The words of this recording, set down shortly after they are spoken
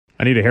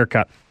I need a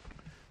haircut.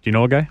 Do you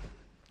know a guy?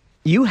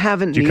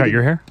 Did you cut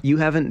your hair? You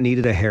haven't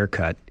needed a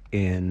haircut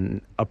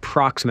in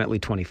approximately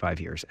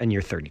 25 years, and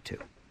you're 32.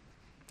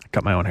 I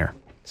cut my own hair.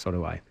 So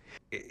do I.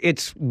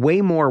 It's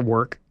way more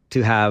work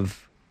to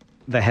have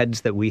the heads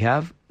that we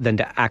have than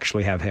to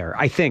actually have hair,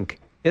 I think.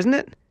 Isn't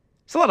it?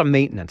 It's a lot of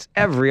maintenance.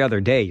 Every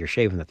other day you're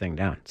shaving the thing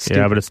down.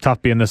 Yeah, but it's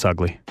tough being this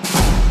ugly.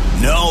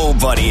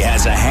 Nobody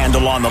has a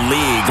handle on the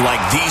league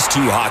like these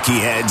two hockey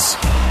heads.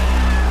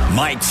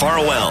 Mike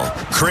Farwell,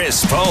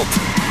 Chris Pope,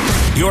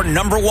 your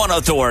number one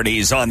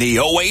authorities on the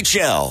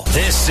OHL.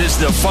 This is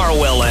the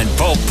Farwell and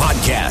Pope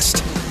podcast.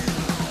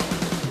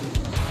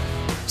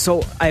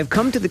 So I have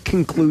come to the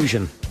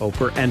conclusion,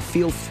 Oprah, and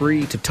feel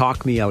free to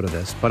talk me out of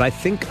this, but I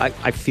think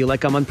I feel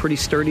like I'm on pretty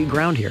sturdy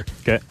ground here.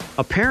 Okay.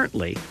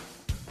 Apparently,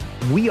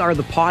 we are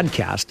the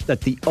podcast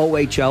that the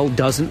OHL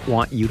doesn't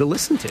want you to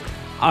listen to.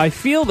 I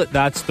feel that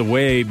that's the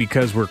way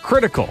because we're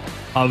critical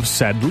of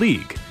said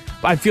league.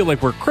 I feel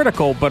like we're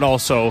critical, but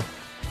also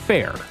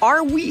fair.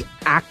 Are we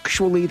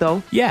actually,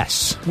 though?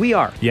 Yes. We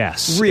are?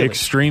 Yes. Really?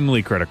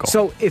 Extremely critical.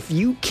 So if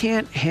you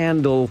can't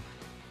handle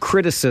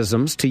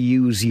criticisms, to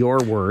use your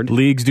word...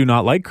 Leagues do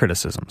not like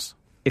criticisms.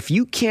 If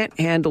you can't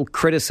handle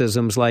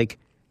criticisms like,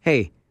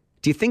 hey,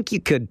 do you think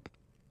you could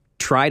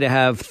try to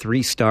have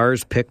 3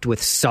 stars picked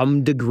with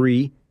some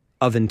degree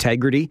of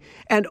integrity?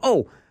 And,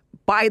 oh,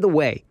 by the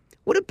way,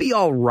 would it be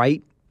all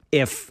right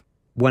if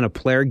when a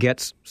player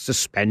gets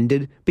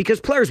suspended,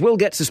 because players will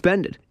get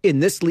suspended in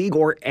this league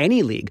or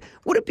any league,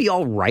 would it be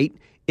all right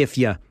if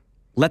you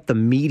let the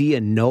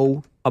media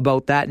know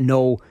about that,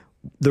 know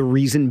the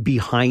reason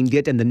behind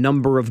it and the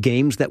number of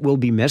games that will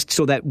be missed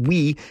so that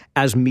we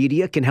as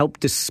media can help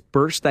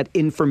disperse that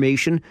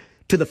information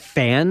to the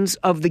fans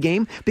of the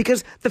game?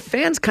 Because the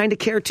fans kind of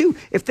care too.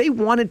 If they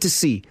wanted to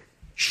see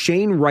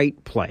Shane Wright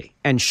play,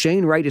 and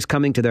Shane Wright is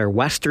coming to their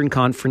Western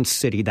Conference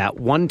city that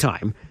one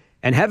time,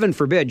 and heaven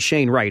forbid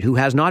Shane Wright, who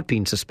has not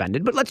been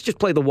suspended, but let's just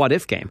play the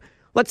what-if game.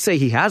 Let's say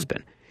he has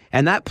been.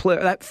 And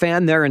that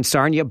fan there in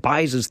Sarnia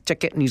buys his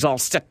ticket and he's all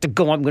set to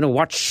go. I'm going to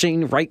watch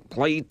Shane Wright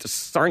play the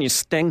Sarnia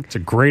Sting. It's a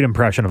great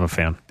impression of a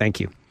fan.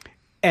 Thank you.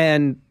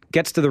 And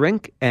gets to the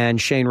rink,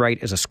 and Shane Wright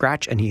is a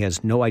scratch, and he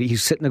has no idea.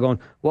 He's sitting there going,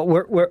 well,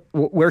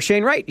 where's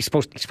Shane Wright? He's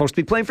supposed to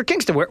be playing for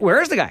Kingston.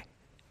 Where is the guy?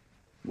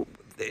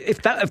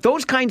 If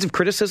those kinds of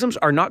criticisms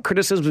are not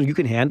criticisms you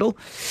can handle,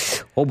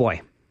 oh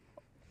boy.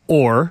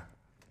 Or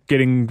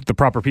getting the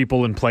proper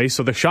people in place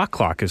so the shot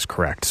clock is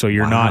correct. So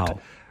you're not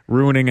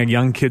ruining a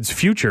young kid's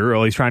future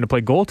while he's trying to play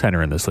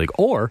goaltender in this league.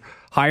 Or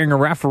hiring a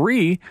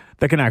referee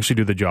that can actually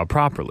do the job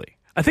properly.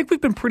 I think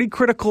we've been pretty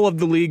critical of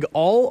the league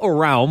all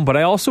around, but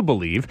I also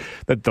believe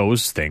that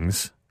those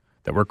things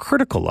that we're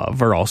critical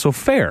of are also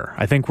fair.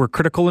 I think we're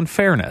critical in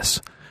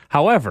fairness.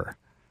 However,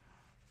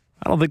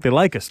 I don't think they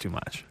like us too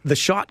much. The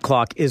shot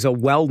clock is a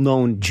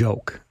well-known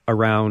joke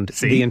around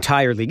the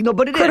entire league. No,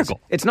 but it is.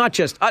 It's not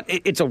just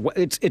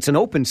it's an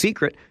open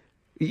secret.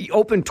 You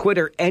open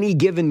Twitter any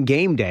given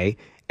game day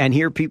and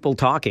hear people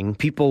talking,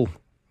 people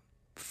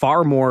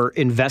far more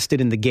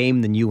invested in the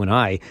game than you and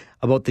I,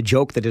 about the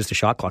joke that is the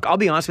shot clock. I'll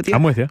be honest with you.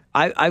 I'm with you.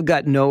 I've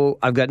got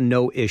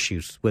no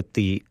issues with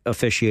the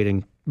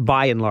officiating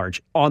by and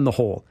large on the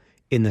whole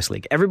in this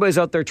league. Everybody's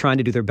out there trying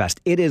to do their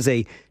best. It is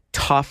a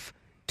tough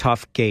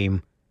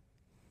game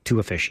to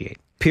officiate.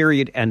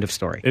 Period. End of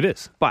story. It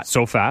is. But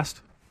so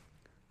fast.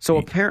 So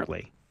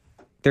apparently,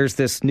 there's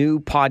this new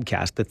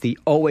podcast that the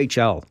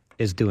OHL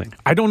is doing.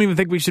 I don't even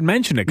think we should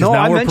mention it because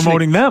now we're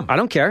promoting them. I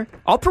don't care.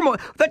 I'll promote.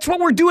 That's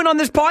what we're doing on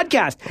this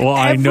podcast. Well,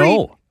 I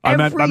know. I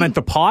meant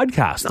the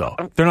podcast, though.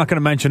 They're not going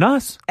to mention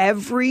us.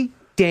 Every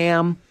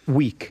damn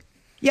week.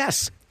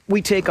 Yes,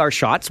 we take our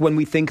shots when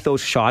we think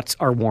those shots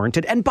are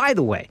warranted. And by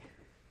the way,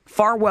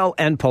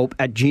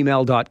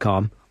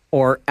 farwellandpope@gmail.com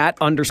or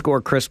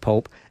 @_Chris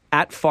Pope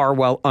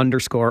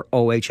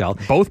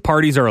 @Farwell_OHL. Both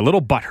parties are a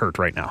little butthurt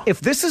right now. If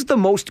this is the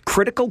most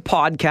critical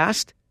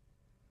podcast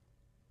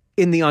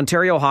in the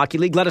Ontario Hockey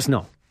League, let us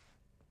know.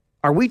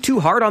 Are we too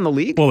hard on the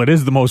league? Well, it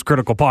is the most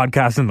critical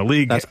podcast in the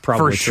league. That's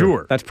probably true.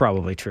 Sure. That's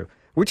probably true.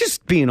 We're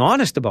just being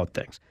honest about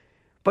things.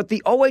 But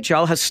the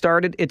OHL has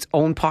started its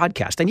own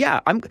podcast. And yeah,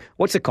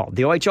 what's it called?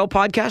 The OHL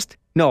podcast?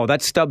 No,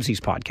 that's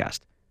Stubbsy's podcast.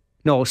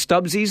 No,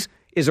 Stubbsy's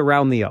is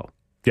Around the O.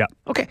 Yeah.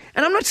 Okay.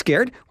 And I'm not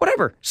scared.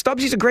 Whatever.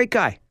 Stubbsy's a great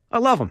guy. I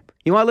love him.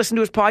 You want to listen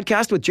to his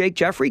podcast with Jake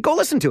Jeffrey? Go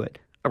listen to it.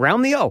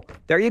 Around the O.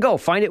 There you go.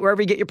 Find it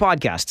wherever you get your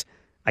podcasts.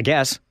 I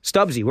guess.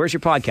 Stubbsy, where's your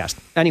podcast?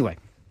 Anyway,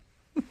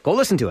 go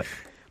listen to it.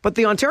 But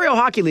the Ontario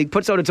Hockey League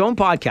puts out its own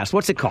podcast.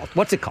 What's it called?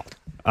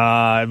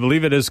 I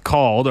believe it is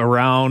called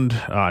Around.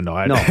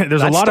 No,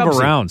 there's a lot Stubbsy. of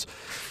arounds.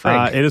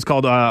 It is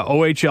called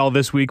OHL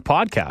This Week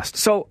Podcast.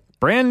 So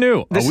brand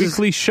new, a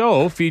weekly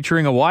show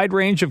featuring a wide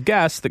range of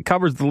guests that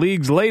covers the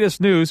league's latest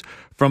news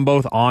from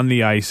both on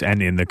the ice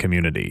and in the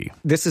community.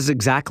 This is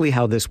exactly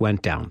how this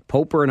went down.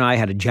 Poper and I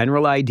had a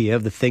general idea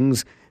of the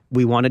things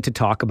we wanted to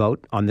talk about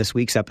on this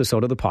week's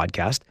episode of the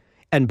podcast.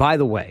 And by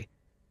the way,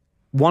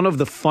 one of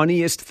the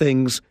funniest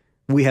things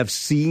we have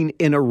seen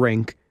in a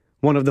rink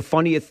one of the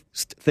funniest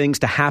things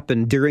to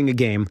happen during a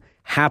game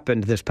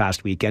happened this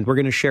past weekend. We're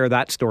going to share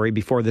that story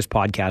before this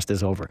podcast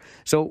is over.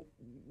 So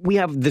we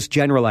have this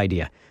general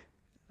idea. I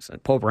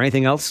said, Pope,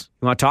 anything else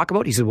you want to talk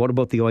about? He said, what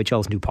about the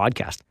OHL's new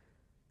podcast?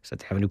 I said,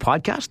 they have a new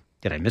podcast?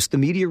 Did I miss the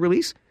media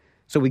release?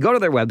 So we go to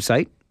their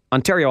website,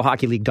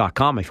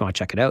 OntarioHockeyLeague.com, if you want to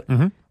check it out.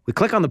 Mm-hmm. We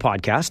click on the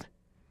podcast,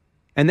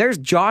 and there's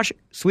Josh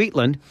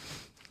Sweetland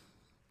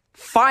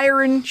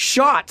firing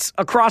shots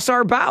across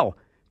our bow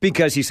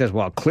because he says,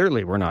 well,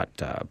 clearly we're not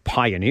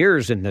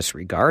pioneers in this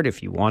regard.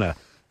 If you want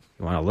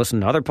to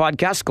listen to other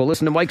podcasts, go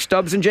listen to Mike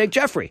Stubbs and Jake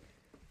Jeffrey.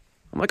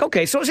 I'm like,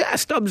 okay, so yeah,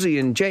 Stubbsy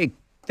and Jake,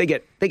 they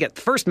get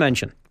first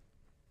mention.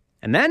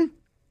 And then,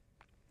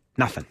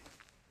 nothing.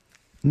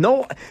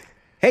 No.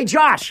 Hey,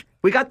 Josh,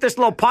 we got this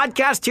little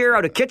podcast here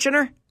out of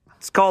Kitchener.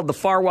 It's called the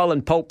Farwell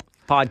and Pope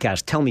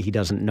podcast. Tell me he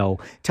doesn't know.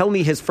 Tell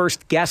me his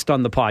first guest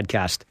on the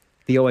podcast,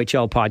 the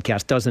OHL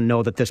podcast, doesn't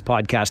know that this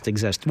podcast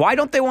exists. Why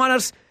don't they want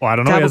us I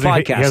don't know. to have a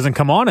podcast? He hasn't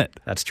come on it.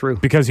 That's true.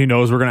 Because he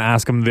knows we're going to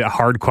ask him the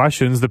hard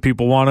questions that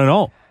people want to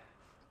know.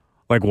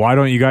 Like, why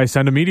don't you guys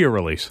send a media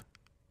release?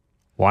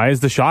 Why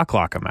is the shot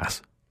clock a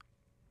mess?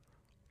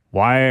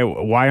 Why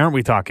aren't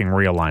we talking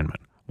realignment?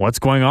 What's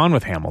going on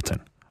with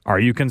Hamilton? Are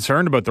you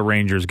concerned about the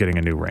Rangers getting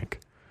a new rink?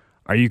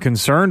 Are you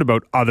concerned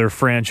about other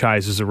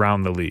franchises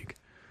around the league?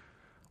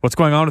 What's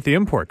going on with the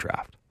import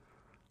draft?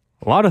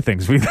 A lot of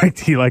things.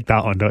 You like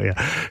that one, don't you?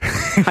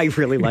 I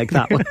really like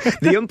that one.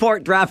 The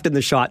import draft and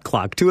the shot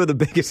clock, two of the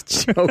biggest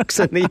jokes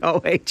in the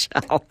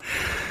OHL.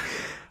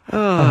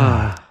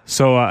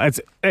 So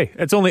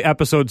it's only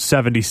episode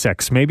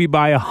 76. Maybe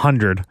by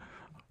 100,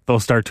 they'll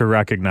start to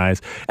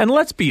recognize. And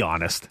let's be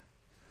honest.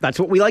 That's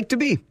what we like to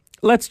be.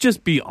 Let's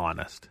just be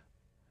honest.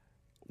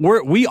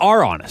 We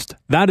are honest.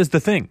 That is the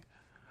thing.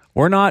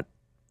 We're not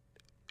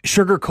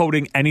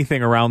sugarcoating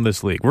anything around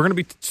this league. We're going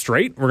to be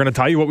straight. We're going to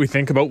tell you what we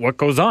think about what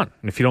goes on.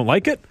 And if you don't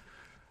like it,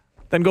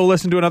 then go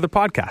listen to another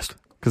podcast,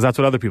 because that's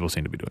what other people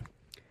seem to be doing.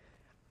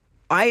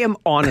 I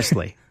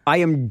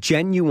am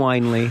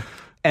genuinely,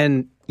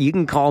 and you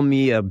can call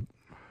me a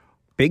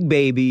big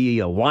baby,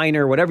 a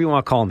whiner, whatever you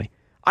want to call me.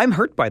 I'm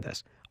hurt by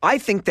this. I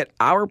think that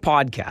our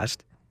podcast,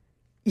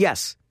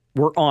 yes,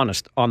 we're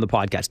honest on the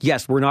podcast.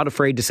 Yes, we're not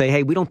afraid to say,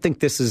 hey, we don't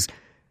think this is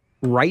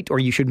right, or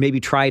you should maybe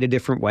try it a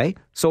different way.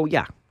 So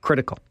yeah,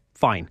 critical,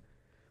 fine.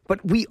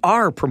 But we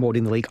are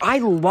promoting the league. I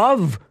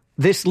love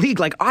this league.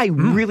 Like, I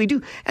really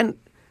do. And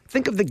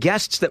think of the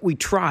guests that we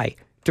try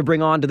to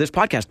bring on to this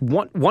podcast.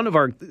 One of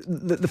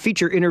the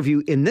feature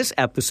interview in this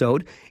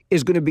episode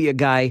is going to be a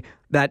guy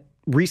that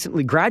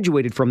recently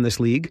graduated from this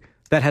league,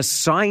 that has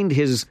signed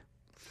his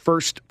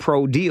first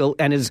pro deal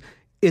and is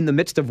in the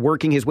midst of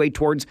working his way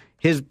towards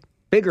his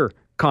bigger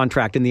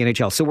contract in the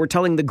NHL. So we're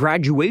telling the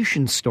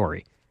graduation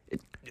story.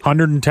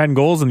 110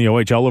 goals in the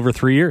OHL over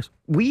 3 years.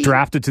 We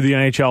drafted to the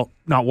NHL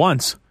not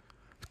once,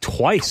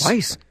 twice.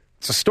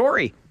 It's a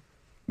story.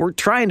 We're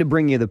trying to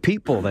bring you the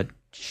people that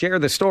share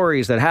the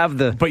stories, that have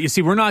the But you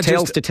see, we're not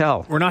tales to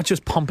tell. We're not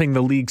just pumping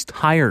the league's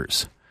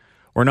tires.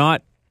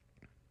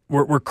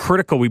 We're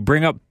critical.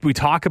 We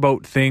talk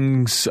about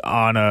things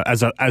on as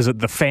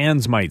the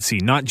fans might see,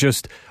 not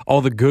just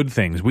all the good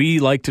things. We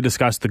like to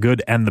discuss the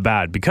good and the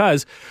bad,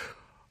 because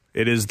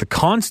it is the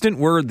constant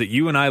word that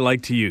you and I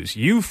like to use.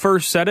 You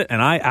first said it,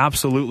 and I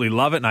absolutely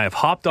love it, and I have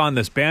hopped on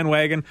this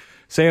bandwagon.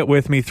 Say it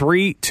with me.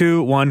 3,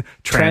 2, 1.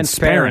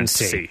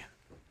 Transparency.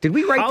 Did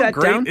we write that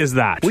down? How great is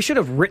that? We should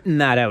have written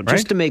that out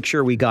just to make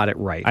sure we got it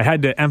right. I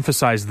had to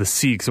emphasize the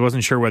C because I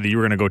wasn't sure whether you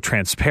were going to go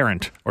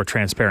transparent or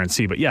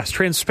transparency. But yes,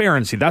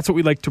 transparency. That's what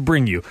we like to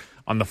bring you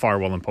on the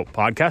Farwell and Pope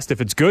podcast.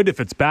 If it's good,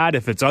 if it's bad,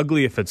 if it's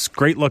ugly, if it's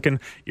great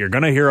looking, you're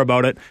going to hear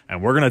about it,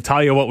 and we're going to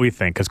tell you what we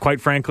think. Because quite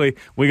frankly,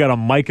 we got a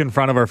mic in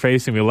front of our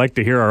face, and we like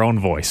to hear our own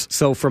voice.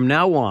 So from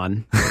now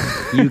on,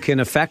 you can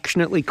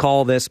affectionately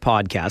call this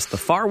podcast the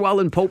Farwell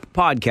and Pope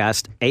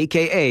podcast,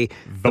 a.k.a.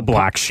 the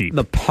Black Sheep.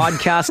 The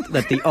podcast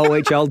that the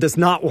OHL does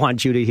not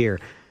want you to hear.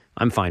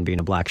 I'm fine being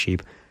a black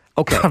sheep.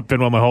 Okay. I've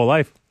been one my whole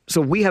life. So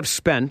we have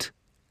spent,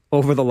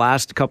 over the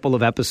last couple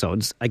of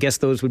episodes, I guess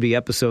those would be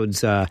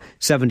episodes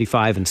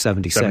 75 and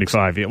 76.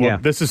 75, yeah. Well,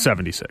 this is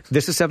 76.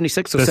 This is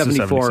 76, so this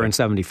 74 76. And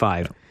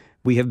 75. Yeah.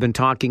 We have been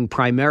talking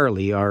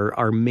primarily,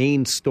 our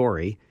main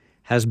story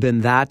has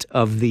been that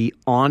of the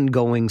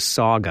ongoing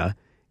saga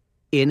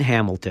in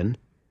Hamilton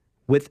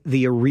with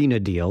the arena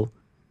deal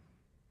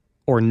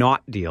or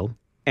not deal,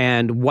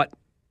 and what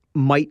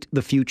might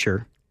the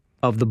future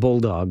of the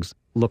Bulldogs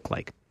look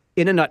like.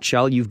 In a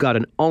nutshell, you've got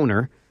an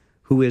owner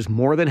who is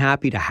more than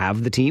happy to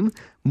have the team,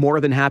 more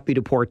than happy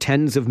to pour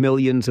tens of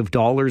millions of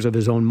dollars of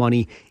his own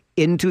money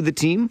into the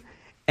team.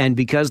 And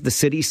because the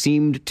city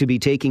seemed to be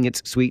taking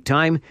its sweet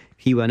time,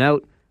 he went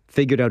out,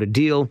 figured out a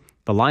deal,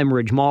 the Lime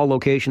Ridge Mall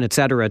location, et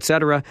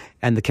cetera,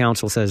 and the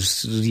council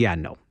says, yeah,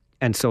 no.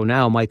 And so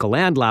now Michael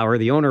Landlauer,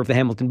 the owner of the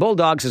Hamilton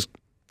Bulldogs, is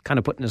kind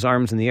of putting his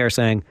arms in the air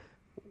saying,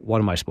 what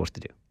am I supposed to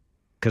do?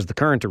 Because the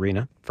current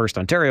arena, First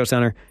Ontario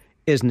Centre,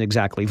 isn't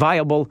exactly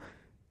viable.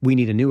 We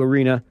need a new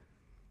arena.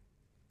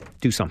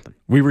 Do something.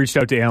 We reached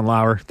out to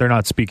Landlauer. They're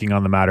not speaking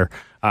on the matter.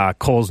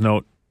 Cole's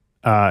note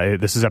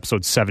This is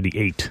episode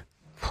 78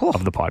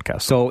 of the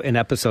podcast. So in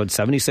episode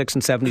 76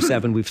 and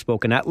 77, we've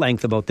spoken at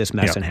length about this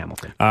mess in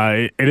Hamilton.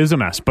 It is a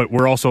mess, but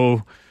we're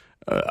also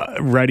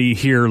ready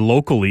here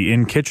locally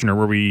in Kitchener,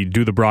 where we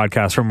do the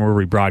broadcast from, where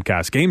we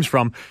broadcast games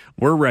from.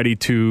 We're ready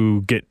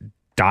to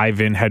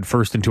dive in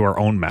headfirst into our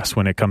own mess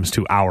when it comes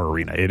to our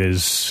arena. It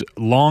has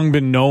long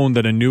been known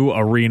that a new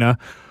arena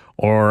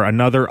or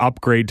another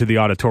upgrade to the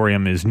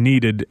auditorium is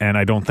needed, and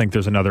I don't think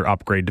there's another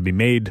upgrade to be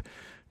made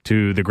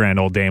to the Grand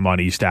Old Dame on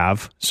East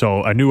Ave.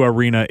 So a new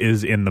arena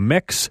is in the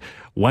mix.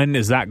 When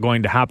is that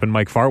going to happen,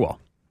 Mike Farwell?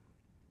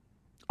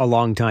 A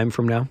long time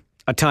from now.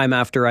 A time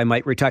after I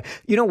might retire.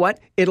 You know what?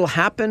 It'll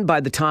happen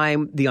by the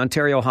time the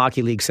Ontario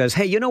Hockey League says,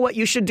 hey, you know what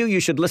you should do? You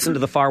should listen to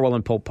the Farwell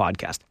and Pope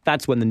podcast.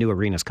 That's when the new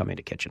arena's coming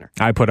to Kitchener.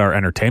 I put our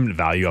entertainment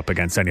value up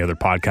against any other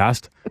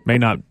podcast. May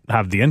not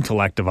have the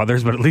intellect of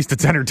others, but at least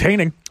it's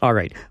entertaining. All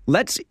right.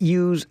 Let's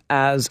use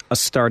as a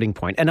starting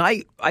point. And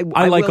I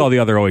like all the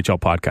other OHL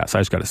podcasts. I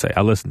just got to say,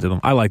 I listen to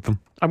them. I like them.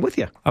 I'm with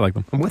you. I like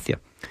them. I'm with you.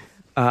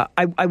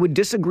 I would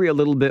disagree a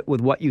little bit with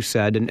what you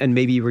said, and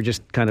maybe you were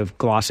just kind of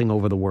glossing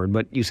over the word,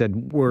 but you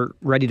said we're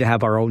ready to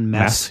have our own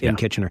mess in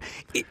Kitchener.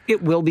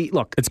 It will be,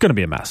 look. It's going to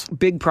be a mess.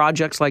 Big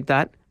projects like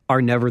that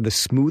are never the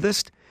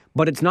smoothest,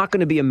 but it's not going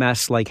to be a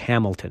mess like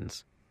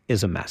Hamilton's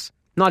is a mess.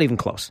 Not even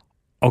close.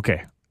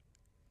 Okay.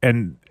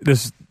 And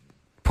this,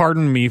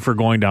 pardon me for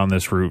going down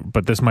this route,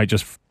 but this might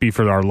just be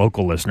for our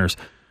local listeners.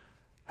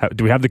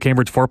 Do we have the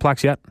Cambridge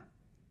fourplex yet?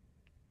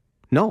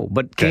 No,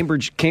 but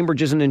Cambridge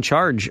isn't in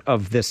charge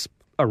of this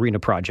arena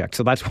project,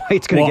 so that's why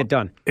it's going to get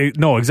done.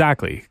 No,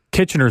 exactly.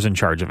 Kitchener's in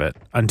charge of it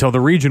until the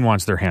region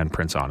wants their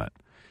handprints on it.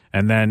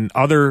 And then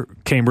other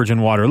Cambridge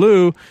and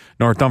Waterloo,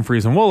 North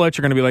Dumfries and Woolwich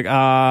are going to be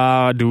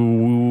like,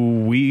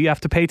 do we have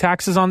to pay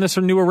taxes on this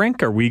or new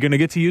rink? Are we going to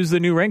get to use the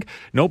new rink?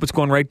 Nope, it's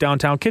going right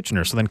downtown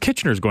Kitchener. So then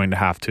Kitchener's going to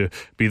have to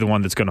be the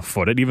one that's going to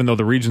foot it, even though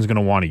the region's going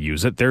to want to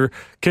use it.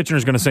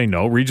 Kitchener's going to say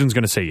no, region's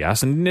going to say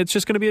yes, and it's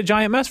just going to be a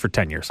giant mess for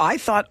 10 years. I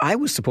thought I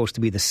was supposed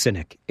to be the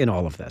cynic in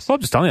all of this. Well,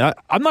 I'm just telling you,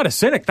 I'm not a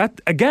cynic. I'm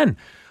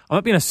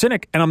not being a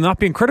cynic, and I'm not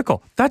being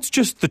critical. That's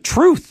just the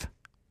truth.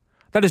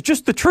 That is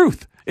just the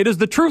truth. It is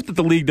the truth that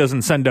the league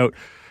doesn't send out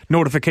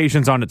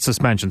notifications on its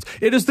suspensions.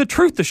 It is the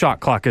truth the shot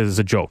clock is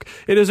a joke.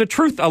 It is a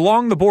truth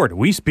along the board.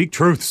 We speak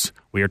truths.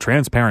 We are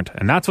transparent,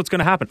 and that's what's going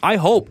to happen. I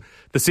hope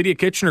the city of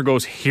Kitchener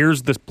goes,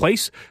 here's this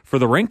place for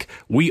the rink.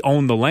 We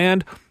own the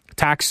land.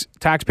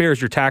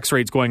 Taxpayers, your tax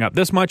rate's going up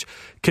this much.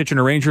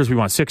 Kitchener Rangers, we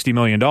want $60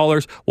 million.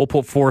 We'll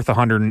put forth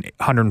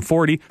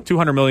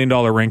 $200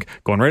 million rink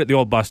going right at the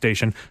old bus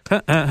station.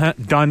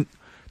 Done.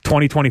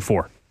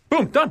 2024.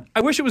 Boom, done.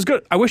 I wish it was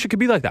good. I wish it could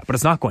be like that, but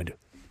it's not going to.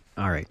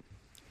 All right.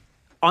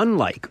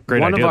 Unlike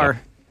Great one idea, of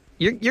our,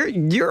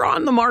 you're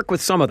on the mark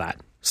with some of that.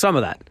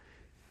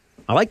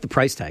 I like the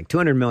price tag,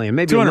 $200 million.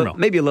 Maybe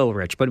a little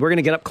rich, but we're going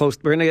to get up close.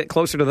 We're going to get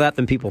closer to that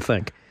than people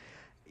think.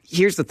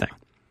 Here's the thing,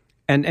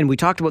 and we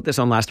talked about this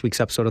on last week's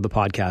episode of the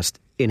podcast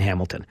in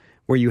Hamilton,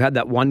 where you had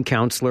that one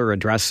counselor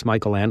address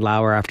Michael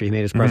Landlauer after he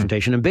made his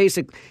presentation, and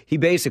he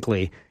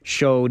basically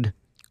showed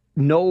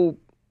no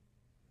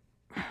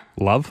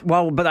love?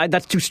 Well, but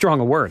that's too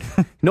strong a word.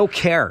 No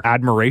care.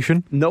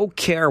 Admiration? No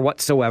care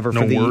whatsoever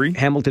for the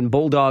Hamilton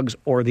Bulldogs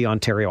or the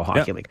Ontario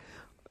Hockey League.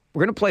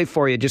 We're going to play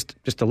for you just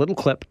a little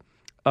clip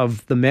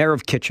of the mayor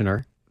of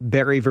Kitchener,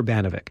 Barry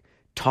Verbanovic,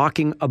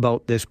 talking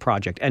about this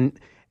project. And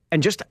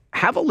just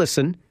have a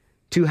listen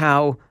to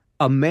how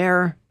a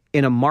mayor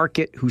in a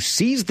market who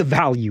sees the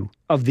value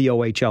of the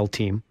OHL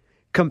team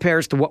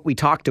compares to what we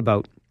talked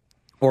about,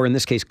 or in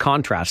this case,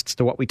 contrasts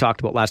to what we talked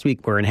about last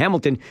week, where in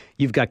Hamilton,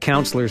 you've got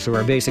councillors who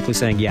are basically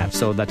saying, yeah,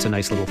 so that's a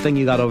nice little thing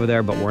you got over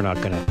there, but we're not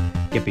going to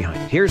get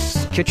behind it.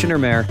 Here's Kitchener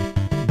Mayor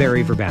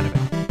Barry Verbanovic.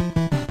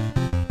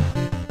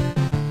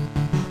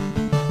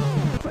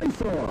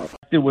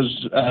 It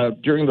was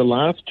during the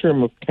last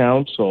term of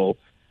council,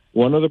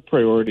 one of the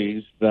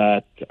priorities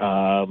that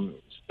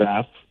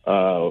staff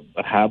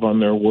have on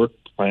their work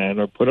plan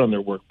or put on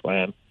their work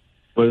plan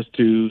was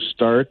to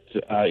start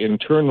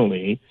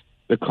internally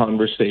the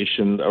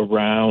conversation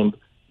around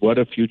what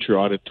a future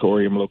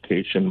auditorium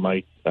location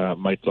might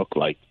look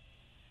like,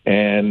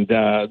 and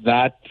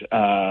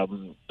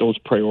those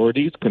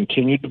priorities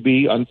continue to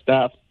be on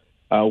staff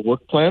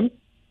work plan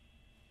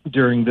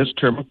during this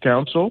term of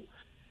council.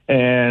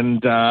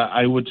 And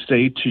I would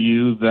say to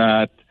you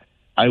that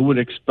I would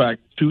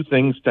expect two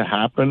things to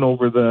happen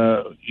over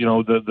the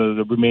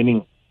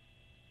remaining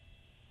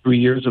 3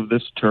 years of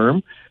this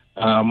term.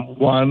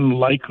 One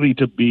likely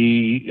to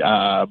be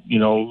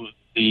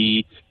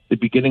the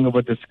beginning of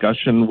a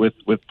discussion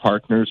with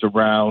partners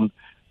around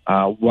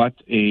what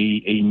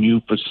a new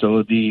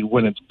facility,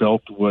 when it's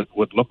built,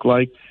 would look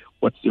like.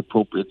 What's the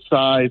appropriate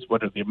size?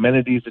 What are the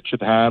amenities it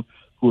should have?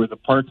 Who are the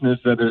partners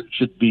that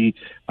should be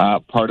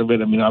part of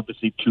it? I mean,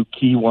 obviously, two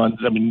key ones.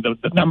 I mean,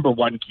 the number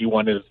one key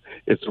one is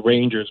the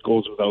Rangers,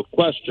 goes without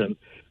question.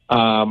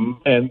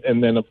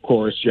 And then, of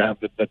course, you have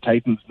the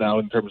Titans now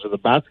in terms of the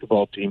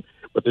basketball team.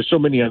 But there's so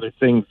many other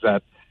things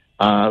that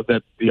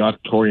the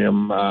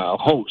auditorium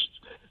hosts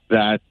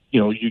that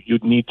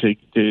you'd need to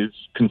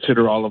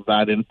consider all of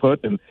that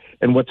input and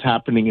what's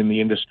happening in the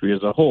industry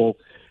as a whole,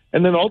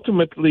 and then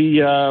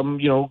ultimately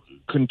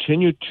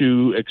continue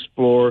to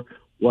explore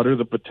what are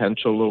the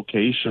potential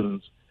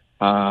locations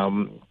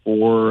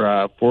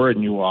for a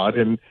new odd,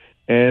 and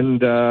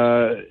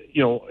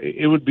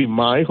it would be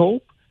my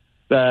hope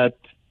that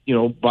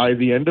by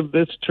the end of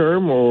this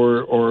term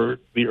or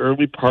the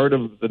early part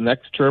of the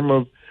next term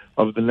of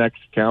the next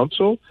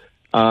council,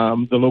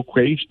 the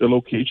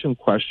location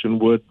question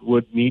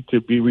would need to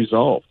be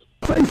resolved.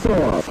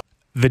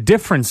 The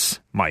difference,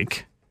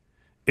 Mike,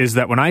 is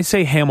that when I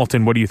say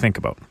Hamilton, what do you think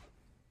about?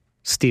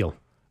 Steel.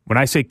 When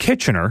I say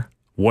Kitchener,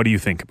 what do you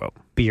think about?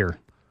 Beer.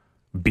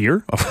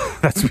 Beer?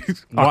 That's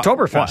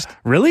Oktoberfest. What?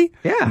 Really?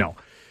 Yeah. No.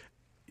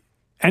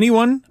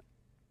 Anyone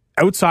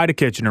outside of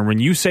Kitchener, when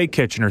you say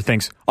Kitchener,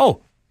 thinks,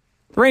 oh,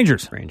 the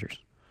Rangers.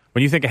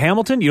 When you think of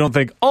Hamilton, you don't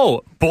think,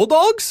 oh,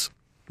 Bulldogs?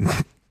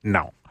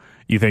 No.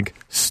 You think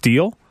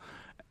Steel,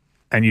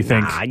 and you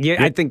think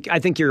I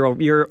think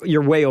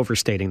you're way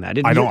overstating that.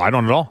 I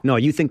don't at all. No,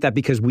 you think that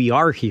because we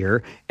are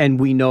here and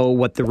we know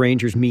what the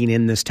Rangers mean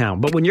in this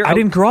town. But when I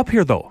didn't grow up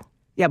here though.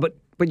 Yeah, but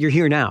you're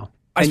here now.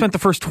 I spent the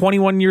first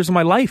 21 years of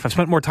my life. I've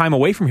spent more time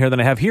away from here than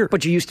I have here.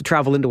 But you used to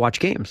travel in to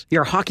watch games.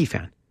 You're a hockey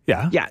fan.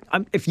 Yeah. Yeah.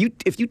 If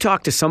you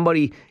talk to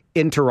somebody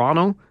in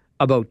Toronto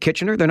about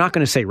Kitchener, they're not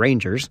going to say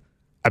Rangers.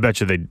 I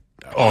bet you they.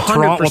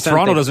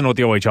 Toronto doesn't know what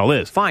the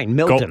OHL is. Fine,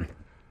 Milton.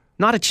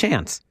 Not a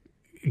chance.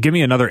 Give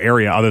me another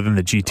area other than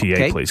the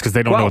GTA, please, because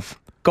they don't know.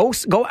 Go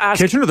ask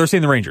Kitchener. They're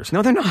saying the Rangers.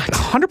 No, they're not.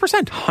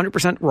 100%.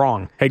 100%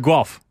 wrong. Hey,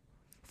 Guelph.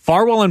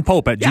 Farwell and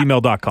Pope at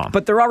gmail.com.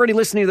 But they're already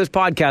listening to this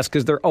podcast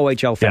because they're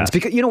OHL fans. Yes.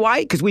 Because you know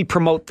why? Because we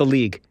promote the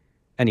league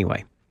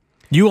anyway.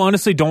 You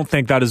honestly don't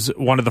think that is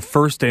one of the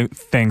first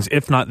things,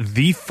 if not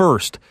the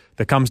first,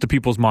 that comes to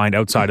people's mind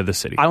outside of the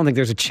city? I don't think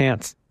there's a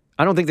chance.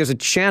 I don't think there's a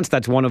chance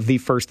that's one of the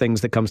first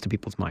things that comes to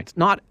people's minds.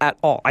 Not at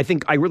all.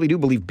 I really do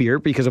believe beer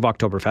because of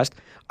Oktoberfest.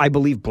 I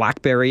believe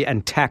Blackberry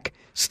and Tech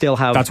still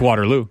have... That's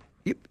Waterloo.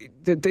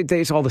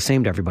 It's all the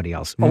same to everybody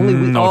else. Only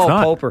we... No, it's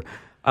not. Pope.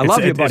 I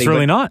love you, buddy. It's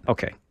really not.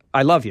 Okay.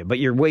 I love you, but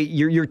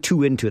you're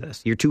too into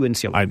this. You're too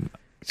insular. I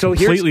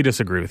completely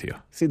disagree with you.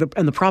 See,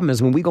 and the problem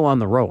is when we go on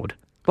the road,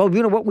 well,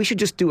 you know what? We should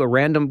just do we're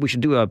going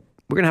to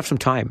have some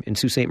time in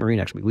Sault Ste. Marie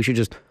next week. We should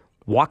just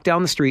walk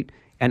down the street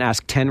and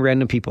ask 10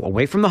 random people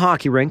away from the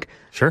hockey rink,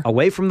 sure,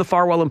 away from the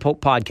Farwell and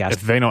Pope podcast.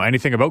 If they know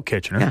anything about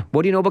Kitchener. Yeah.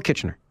 What do you know about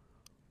Kitchener?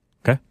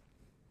 Okay.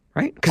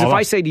 Right? Because if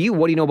I say to you,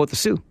 what do you know about the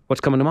Sioux?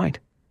 What's coming to mind?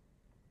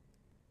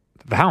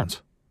 The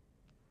Hounds.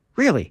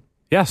 Really?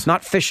 Yes.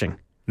 Not fishing.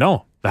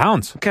 No, the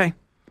Hounds. Okay.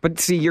 But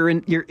see, you're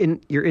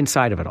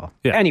inside of it all.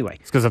 Yeah. Anyway.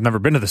 It's because I've never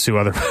been to the Sioux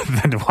other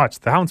than to watch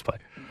the Hounds play.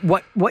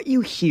 What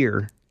you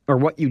hear, or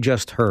what you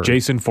just heard.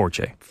 Jason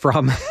Forche.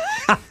 From...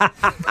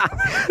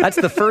 That's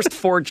the first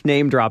Forge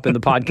name drop in the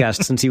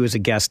podcast since he was a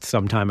guest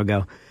some time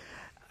ago.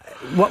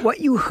 What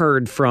you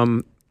heard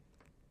from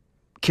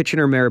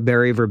Kitchener Mayor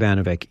Barry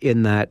Verbanovic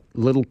in that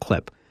little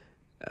clip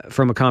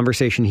from a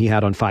conversation he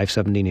had on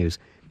 570 News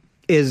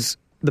is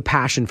the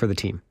passion for the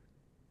team.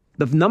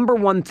 The number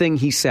one thing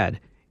he said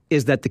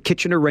is that the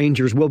Kitchener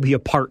Rangers will be a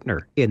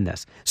partner in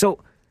this.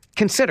 So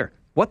consider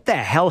what the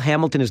hell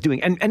Hamilton is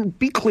doing. And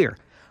be clear,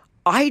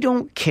 I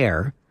don't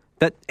care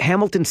that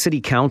Hamilton City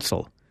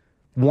Council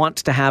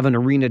wants to have an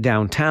arena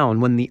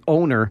downtown when the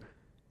owner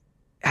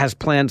has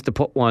plans to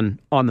put one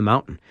on the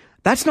mountain.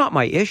 That's not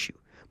my issue.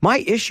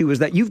 My issue is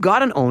that you've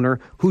got an owner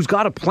who's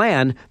got a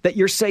plan that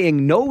you're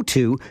saying no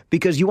to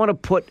because you want to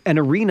put an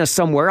arena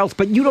somewhere else,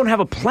 but you don't have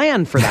a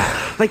plan for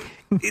that. Like,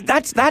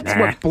 that's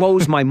what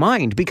blows my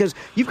mind, because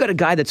you've got a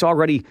guy that's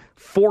already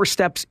 4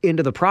 steps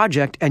into the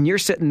project and you're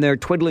sitting there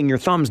twiddling your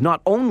thumbs. Not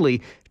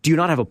only do you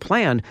not have a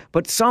plan,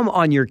 but some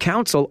on your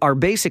council are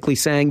basically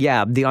saying,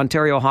 yeah, the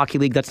Ontario Hockey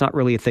League, that's not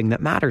really a thing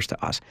that matters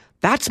to us.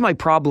 That's my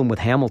problem with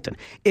Hamilton.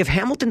 If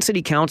Hamilton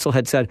City Council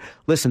had said,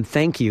 listen,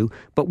 thank you,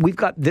 but we've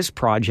got this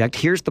project,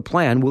 here's the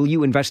plan, will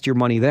you invest your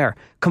money there?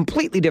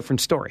 Completely different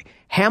story.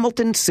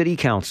 Hamilton City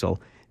Council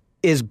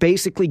is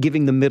basically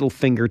giving the middle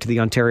finger to the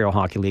Ontario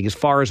Hockey League, as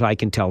far as I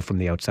can tell from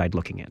the outside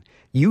looking in.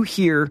 You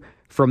hear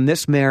from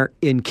this mayor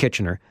in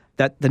Kitchener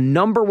that the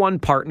number one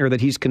partner that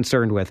he's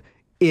concerned with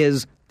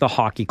is the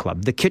hockey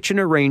club. The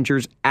Kitchener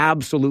Rangers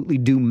absolutely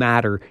do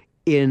matter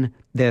in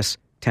this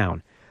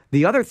town.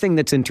 The other thing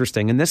that's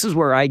interesting, and this is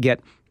where I get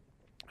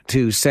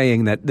to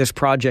saying that this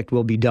project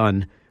will be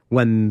done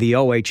when the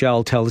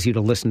OHL tells you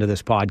to listen to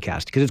this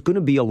podcast, because it's going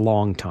to be a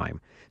long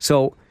time.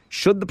 So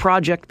should the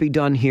project be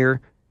done here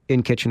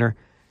in Kitchener?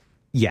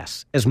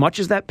 Yes. As much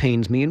as that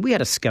pains me, and we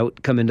had a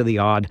scout come into the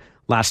Odd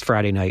last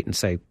Friday night and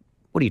say,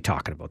 what are you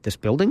talking about? This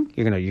building?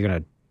 You're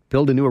gonna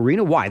build a new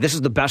arena? Why? This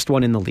is the best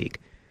one in the league.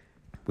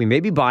 We may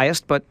be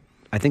biased, but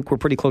I think we're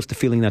pretty close to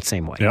feeling that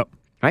same way. Yep.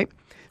 Right?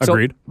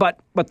 Agreed. So,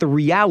 but the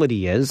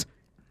reality is,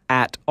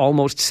 at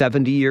almost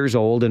 70 years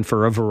old, and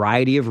for a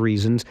variety of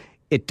reasons,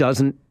 it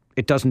doesn't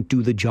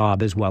do the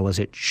job as well as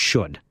it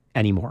should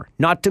anymore.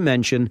 Not to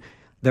mention,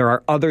 there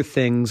are other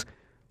things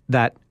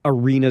that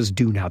arenas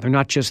do now. They're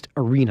not just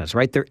arenas,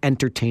 right? They're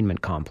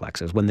entertainment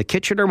complexes. When the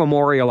Kitchener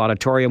Memorial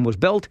Auditorium was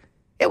built,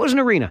 it was an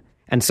arena.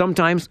 And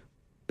sometimes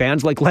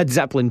bands like Led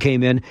Zeppelin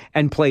came in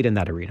and played in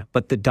that arena.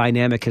 But the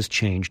dynamic has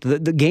changed.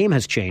 The game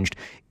has changed.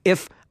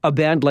 If a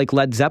band like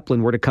Led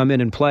Zeppelin were to come in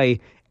and play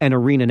an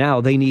arena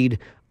now, they need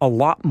a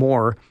lot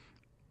more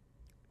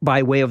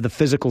by way of the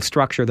physical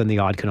structure than the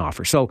Odd can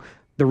offer. So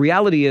the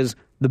reality is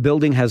the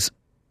building has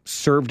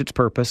served its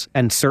purpose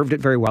and served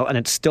it very well, and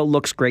it still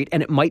looks great,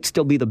 and it might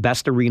still be the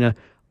best arena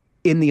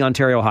in the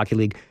Ontario Hockey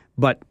League.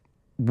 But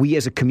we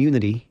as a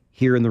community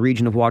here in the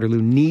region of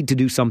Waterloo need to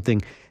do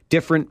something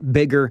different,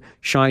 bigger,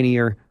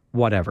 shinier,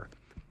 whatever.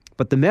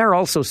 But the mayor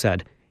also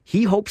said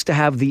he hopes to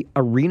have the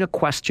arena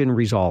question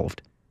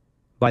resolved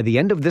by the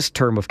end of this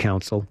term of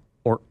council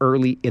or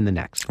early in the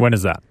next. When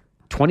is that?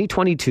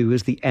 2022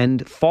 is the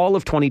end, fall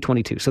of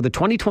 2022. So the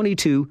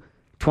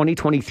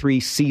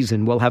 2022-2023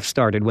 season will have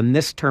started when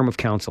this term of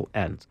council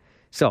ends.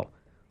 So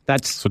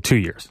that's... So 2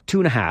 years.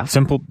 2.5.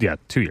 Simple, yeah,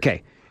 2 years.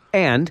 Okay.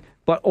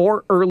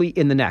 Or early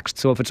in the next.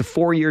 So if it's a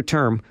 4-year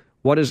term,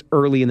 what is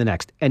early in the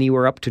next?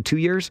 Anywhere up to 2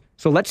 years?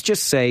 So let's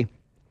just say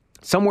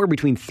somewhere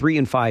between 3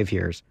 and 5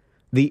 years,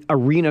 the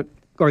arena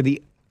or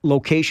the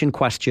location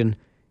question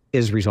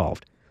is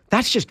resolved.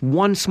 That's just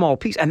one small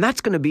piece. And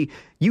that's going to be,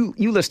 you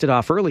listed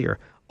off earlier,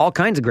 all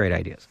kinds of great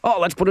ideas. Oh,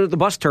 let's put it at the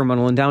bus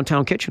terminal in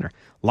downtown Kitchener.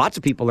 Lots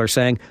of people are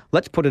saying,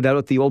 let's put it out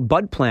at the old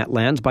bud plant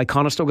lands by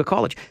Conestoga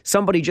College.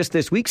 Somebody just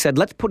this week said,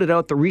 let's put it out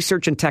at the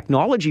Research and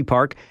Technology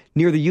Park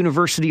near the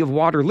University of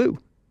Waterloo.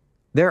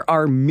 There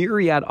are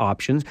myriad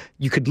options.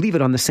 You could leave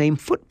it on the same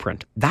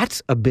footprint.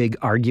 That's a big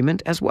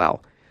argument as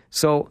well.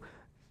 So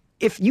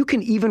if you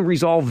can even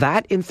resolve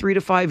that in 3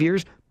 to 5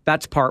 years,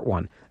 that's part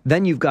one.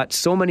 Then you've got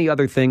so many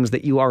other things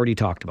that you already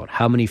talked about.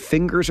 How many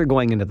fingers are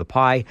going into the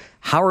pie?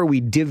 How are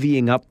we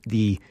divvying up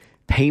the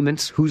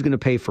payments? Who's going to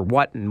pay for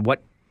what? And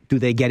what do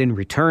they get in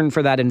return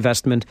for that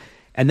investment?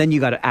 And then you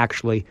got to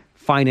actually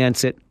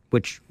finance it,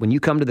 which when you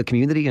come to the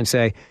community and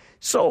say,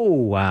 so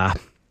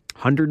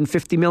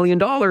 $150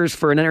 million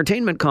for an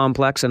entertainment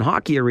complex and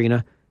hockey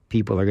arena,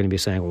 people are going to be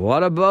saying,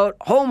 what about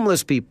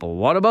homeless people?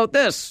 What about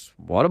this?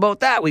 What about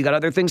that? We got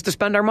other things to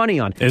spend our money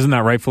on. Isn't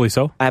that rightfully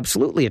so?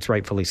 Absolutely, it's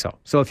rightfully so.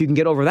 So if you can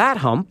get over that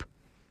hump,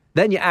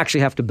 then you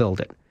actually have to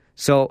build it.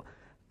 So,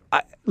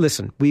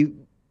 listen, do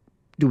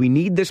we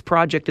need this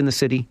project in the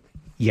city?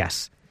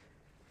 Yes.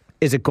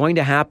 Is it going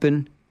to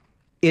happen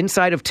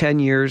inside of 10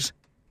 years?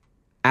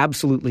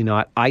 Absolutely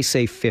not. I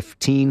say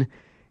 15.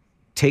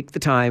 Take the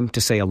time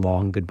to say a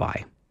long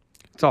goodbye.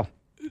 That's all.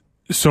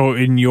 So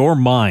in your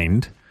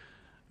mind,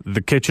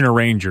 the Kitchener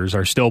Rangers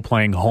are still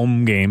playing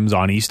home games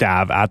on East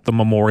Ave at the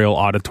Memorial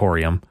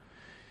Auditorium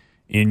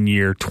in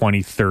year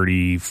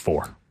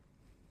 2034.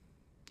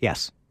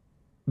 Yes.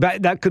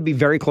 That could be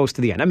very close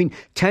to the end. I mean,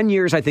 10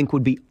 years I think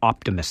would be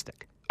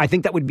optimistic. I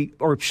think that would be,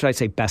 or should I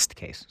say best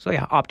case? So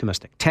yeah,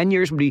 optimistic. 10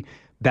 years would be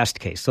best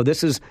case. So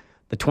this is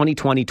the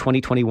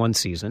 2020-2021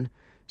 season.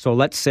 So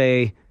let's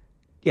say,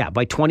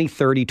 by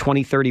 2030,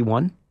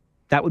 2031,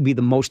 that would be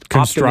the most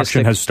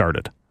Construction has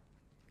started.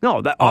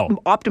 No,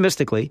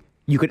 optimistically,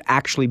 you could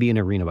actually be an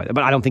arena by that,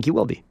 but I don't think you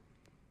will be.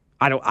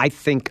 I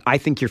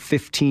think you're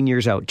 15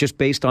 years out, just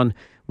based on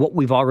what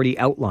we've already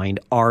outlined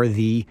are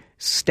the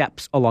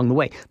steps along the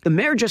way. The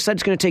mayor just said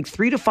it's going to take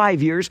 3 to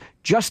 5 years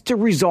just to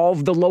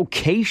resolve the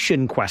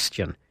location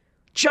question,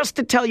 just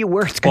to tell you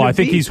where it's going to be. Well, I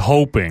think he's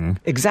hoping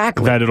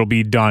that it'll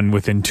be done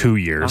within 2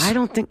 years. I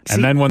don't think...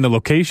 And then when the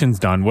location's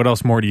done, what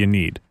else more do you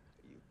need?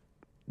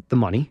 The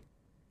money.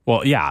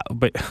 Well, yeah,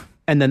 but...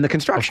 And then the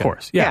construction. Of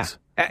course, yes.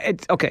 Yeah.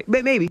 Okay,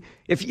 maybe.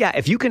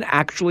 If you can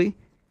actually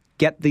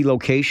get the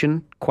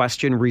location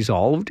question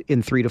resolved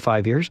in 3 to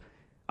 5 years,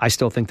 I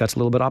still think that's a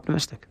little bit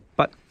optimistic.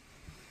 But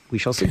we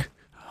shall see.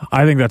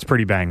 I think that's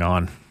pretty bang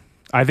on.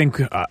 I think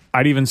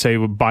I'd even say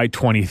by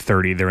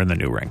 2030, they're in the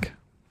new rink.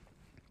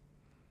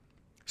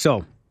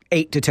 So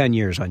 8 to 10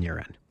 years on your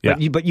end. Yeah.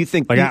 But you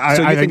think,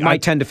 I think my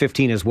 10 to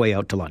 15 is way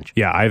out to lunch.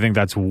 Yeah, I think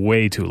that's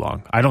way too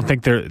long. I don't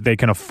think they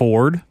can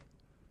afford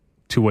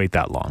to wait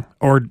that long.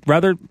 Or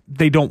rather,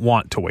 they don't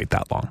want to wait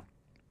that long.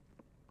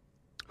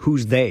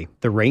 Who's they?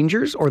 The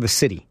Rangers or the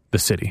city? The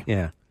city.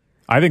 Yeah.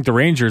 I think the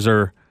Rangers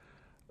are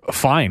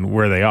fine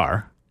where they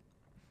are.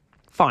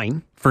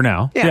 Fine. For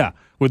now. Yeah.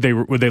 Would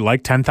they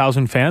like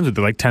 10,000 fans? Would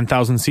they like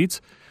 10,000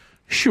 seats?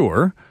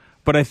 Sure.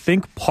 But I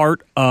think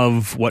part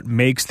of what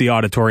makes the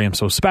auditorium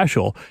so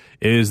special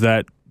is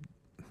that,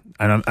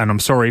 and I'm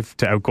sorry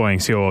to outgoing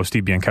COO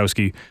Steve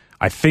Biankowski,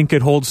 I think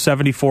it holds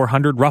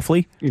 7,400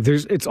 roughly.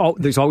 There's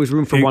always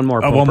room for one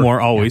more. One more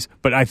always, yeah.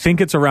 But I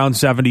think it's around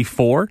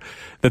 74.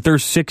 That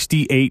there's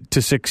 68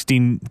 to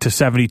 16 to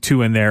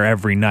 72 in there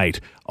every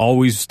night.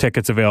 Always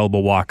tickets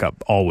available. Walk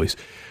up. Always.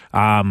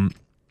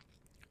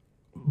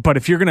 But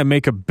if you're going to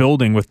make a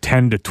building with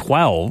 10 to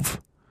 12,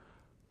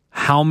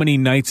 how many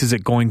nights is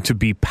it going to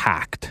be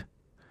packed?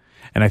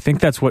 And I think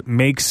that's what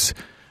makes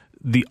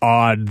the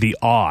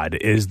odd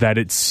is that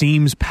it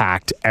seems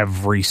packed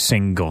every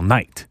single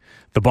night.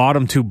 The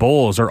bottom two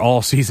bowls are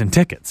all season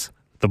tickets.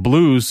 The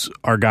Blues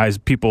are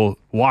people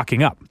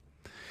walking up.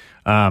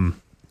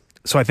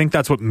 So I think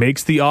that's what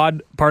makes the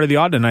odd part of the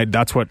odd, and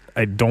that's what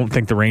I don't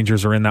think the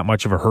Rangers are in that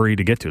much of a hurry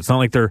to get to. It's not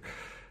like they're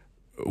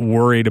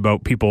worried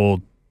about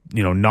people,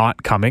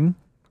 not coming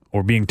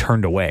or being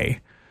turned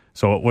away.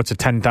 So what's a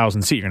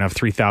 10,000 seat? You're going to have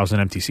 3,000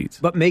 empty seats.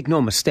 But make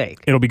no mistake.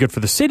 It'll be good for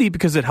the city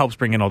because it helps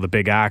bring in all the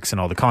big acts and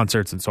all the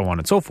concerts and so on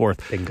and so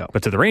forth. Bingo.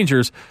 But to the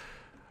Rangers,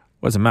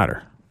 what does it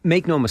matter?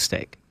 Make no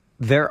mistake.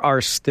 There are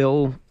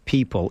still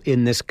people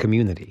in this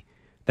community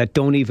that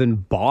don't even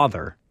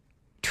bother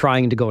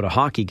trying to go to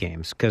hockey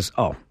games because,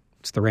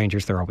 it's the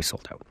Rangers. They're always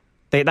sold out.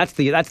 That's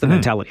the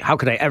mentality. How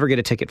could I ever get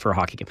a ticket for a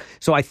hockey game?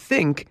 So I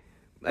think,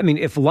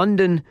 if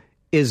London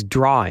is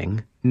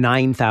drawing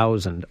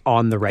 9,000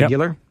 on the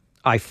regular, Yep.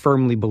 I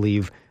firmly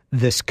believe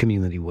this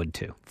community would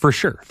too. For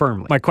sure.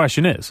 Firmly. My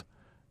question is,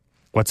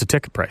 what's the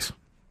ticket price?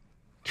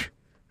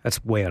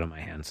 That's way out of my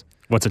hands.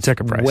 What's a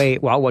ticket price?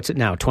 What's it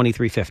now?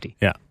 $23.50.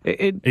 Yeah. Are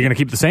you going to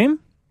keep the same?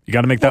 You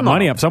got to make that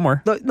money up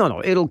somewhere.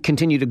 No. It'll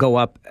continue to go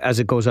up as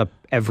it goes up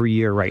every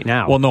year right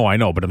now. Well, no, I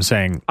know, but I'm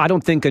saying... I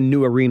don't think a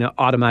new arena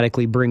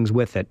automatically brings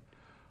with it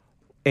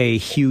a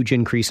huge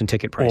increase in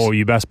ticket price. Oh,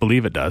 you best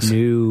believe it does.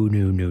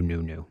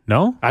 No.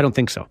 No? I don't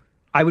think so.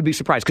 I would be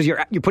surprised because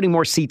you're putting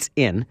more seats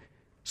in,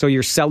 so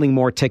you're selling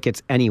more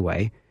tickets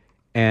anyway,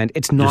 and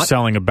it's not... You're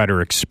selling a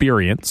better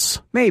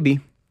experience. Maybe.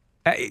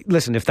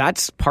 Listen, if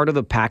that's part of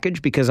the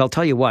package, because I'll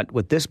tell you what,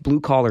 with this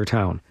blue-collar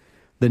town,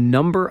 the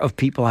number of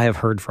people I have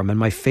heard from, and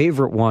my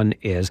favorite one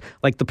is,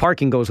 the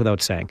parking goes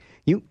without saying.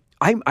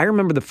 I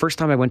remember the first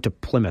time I went to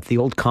Plymouth, the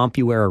old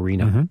CompuWare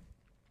Arena,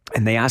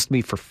 and they asked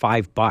me for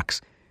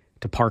 $5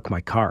 to park my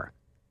car.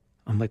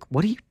 I'm like,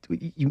 what do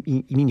you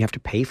mean you have to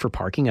pay for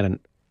parking at an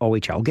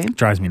OHL game?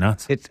 Drives me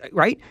nuts. It's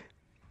right.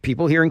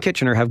 People here in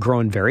Kitchener have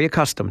grown very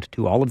accustomed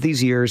to all of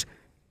these years,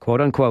 quote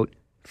unquote,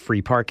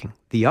 free parking.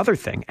 The other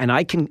thing, and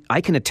I can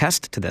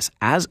attest to this,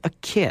 as a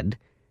kid,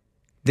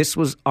 this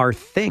was our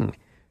thing.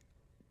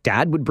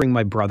 Dad would bring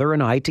my brother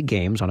and I to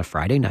games on a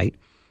Friday night,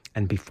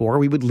 and before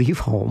we would leave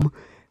home,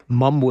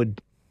 Mom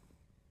would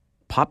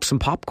pop some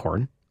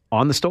popcorn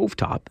on the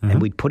stovetop,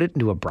 and we'd put it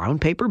into a brown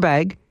paper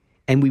bag,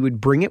 and we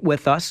would bring it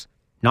with us,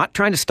 not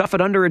trying to stuff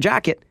it under a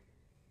jacket.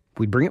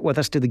 We'd bring it with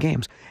us to the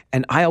games.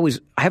 And I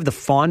have the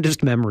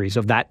fondest memories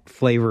of that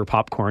flavor of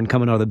popcorn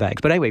coming out of the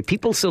bags. But anyway,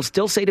 people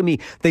still say to me,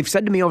 they've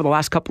said to me over the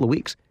last couple of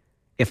weeks,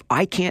 if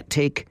I can't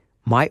take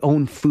my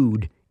own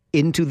food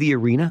into the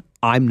arena,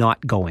 I'm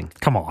not going.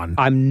 Come on.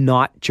 I'm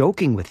not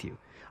joking with you.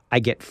 I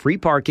get free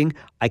parking.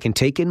 I can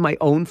take in my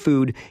own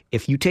food.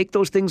 If you take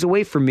those things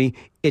away from me,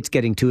 it's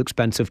getting too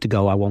expensive to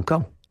go. I won't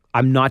go.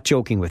 I'm not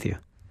joking with you.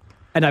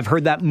 And I've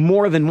heard that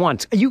more than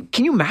once.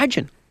 Can you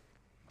imagine?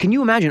 Can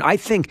you imagine? I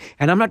think,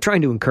 and I'm not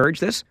trying to encourage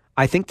this,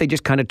 I think they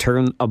just kind of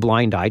turn a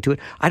blind eye to it.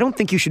 I don't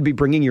think you should be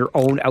bringing your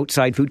own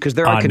outside food because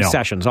there are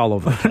concessions all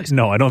over the place.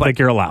 No, I don't think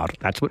you're allowed.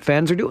 That's what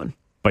fans are doing.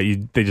 But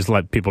they just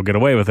let people get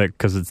away with it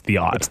because it's the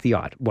odd. It's the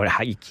odd.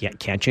 How you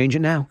can't change it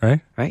now, right?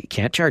 You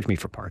can't charge me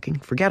for parking.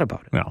 Forget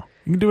about it. No,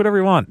 you can do whatever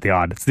you want. The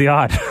odd. It's the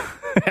odd.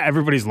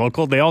 Everybody's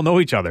local. They all know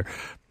each other.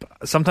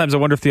 Sometimes I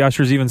wonder if the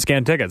ushers even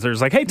scan tickets. They're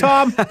just like, "Hey,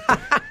 Tom.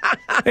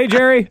 Hey,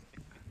 Jerry.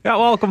 Yeah,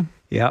 welcome.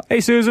 Yeah.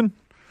 Hey, Susan."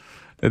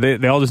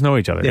 They all just know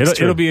each other.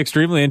 It'll be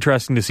extremely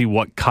interesting to see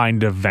what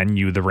kind of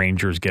venue the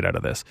Rangers get out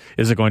of this.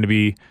 Is it going to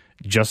be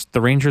just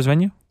the Rangers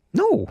venue?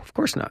 No, of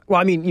course not.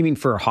 Well, you mean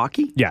for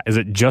hockey? Yeah. Is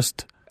it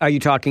just... Are you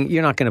talking...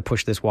 You're not going to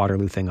push this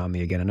Waterloo thing on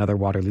me again, another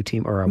Waterloo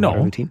team or a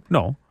Waterloo team?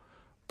 No.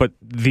 But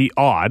the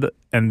odd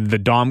and the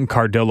Dom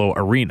Cardillo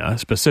Arena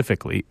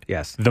specifically,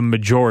 yes, the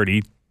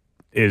majority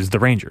is the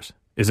Rangers.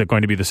 Is it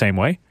going to be the same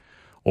way?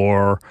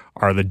 Or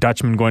are the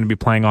Dutchmen going to be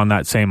playing on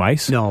that same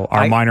ice? No.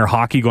 Are minor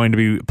hockey going to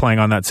be playing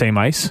on that same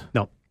ice?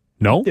 No.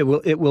 No? It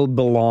will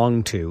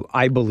belong to,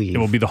 I believe... It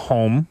will be the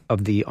home...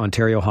 of the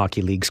Ontario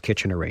Hockey League's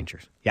Kitchener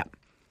Rangers. Yeah.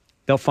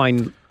 They'll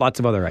find lots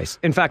of other ice.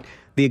 In fact,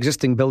 the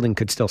existing building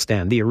could still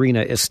stand. The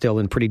arena is still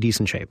in pretty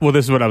decent shape. Well,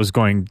 this is what I was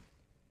going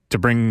to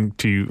bring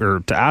to you, or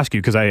to ask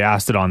you, because I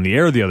asked it on the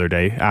air the other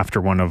day after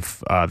one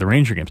of the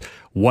Ranger games.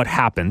 What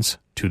happens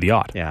to the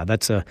odd? Yeah,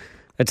 that's a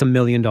 $1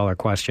 million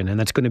question, and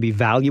that's going to be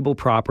valuable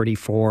property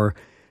for...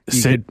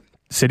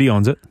 City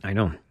owns it. I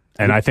know.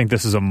 And I think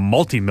this is a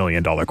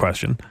multi-million-dollar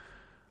question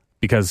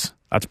because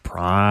that's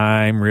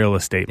prime real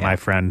estate, my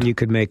friend. You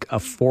could make a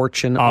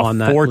fortune on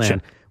that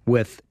land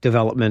with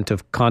development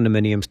of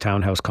condominiums,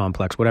 townhouse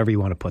complex, whatever you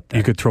want to put there.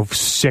 You could throw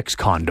 6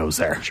 condos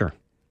there. Sure.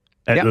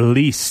 At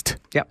least.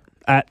 Yep.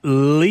 At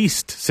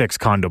least 6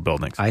 condo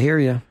buildings. I hear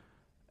you.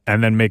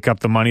 And then make up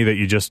the money that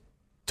you just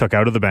took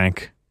out of the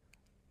bank,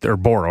 or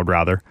borrowed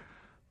rather,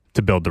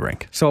 to build the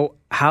rink. So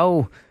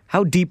how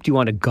deep do you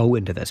want to go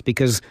into this?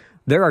 Because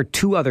there are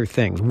 2 other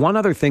things. One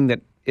other thing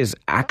that is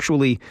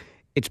actually,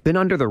 it's been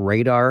under the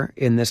radar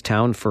in this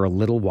town for a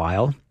little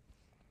while.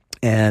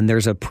 And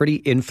there's a pretty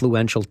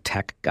influential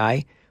tech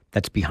guy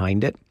that's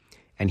behind it.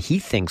 And he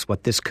thinks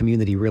what this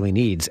community really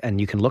needs, and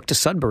you can look to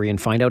Sudbury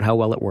and find out how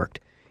well it worked,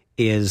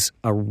 is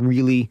a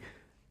really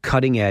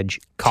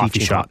cutting-edge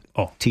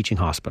teaching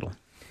hospital.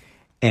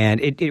 And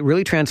it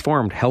really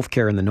transformed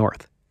healthcare in the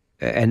North.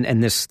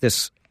 And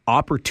this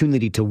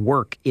opportunity to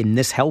work in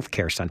this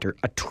healthcare center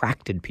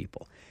attracted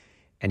people.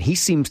 And he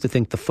seems to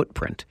think the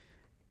footprint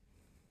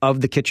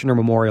of the Kitchener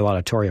Memorial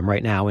Auditorium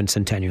right now in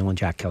Centennial and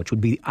Jack Couch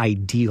would be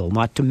ideal,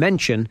 not to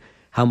mention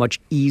how much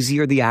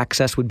easier the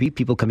access would be.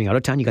 People coming out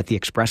of town, you got the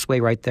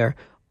expressway right there,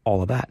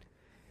 all of that.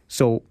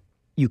 So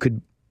you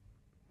could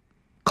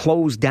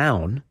close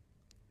down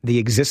the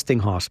existing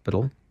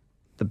hospital,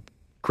 the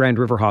Grand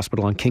River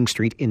Hospital on King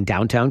Street in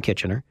downtown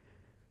Kitchener,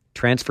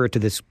 transfer it to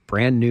this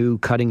brand new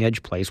cutting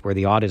edge place where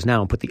the Odd is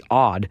now, and put the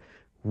Odd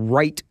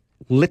right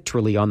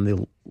literally on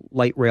the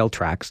light rail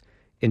tracks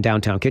in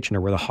downtown Kitchener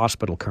where the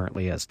hospital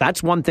currently is.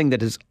 That's one thing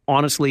that is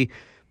honestly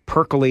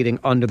percolating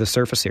under the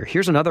surface here.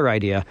 Here's another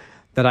idea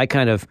that I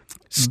kind of...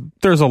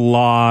 There's a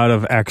lot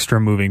of extra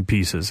moving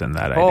pieces in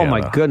that idea. Oh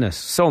my goodness,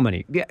 so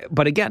many. Yeah,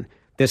 but again,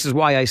 this is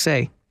why I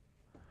say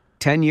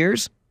 10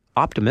 years,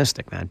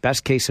 optimistic, man.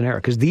 Best case scenario,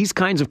 because these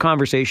kinds of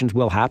conversations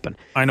will happen.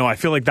 I know. I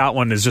feel like that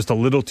one is just a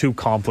little too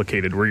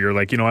complicated where you're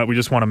like, you know what, we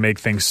just want to make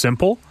things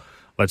simple.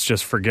 Let's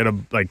just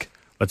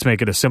let's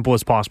make it as simple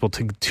as possible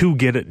to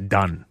get it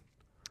done.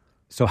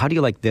 So how do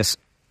you like this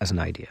as an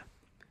idea?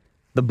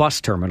 The bus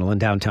terminal in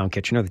downtown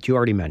Kitchener that you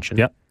already mentioned.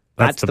 Yep,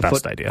 that's the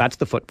best idea. That's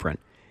the footprint.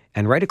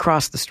 And right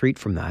across the street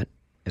from that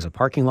is a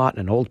parking lot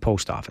and an old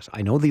post office.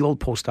 I know the old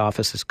post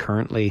office is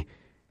currently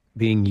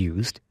being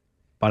used,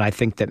 but I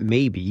think that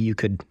maybe you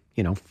could,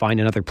 find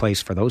another place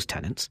for those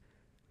tenants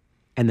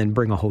and then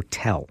bring a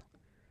hotel.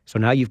 So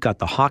now you've got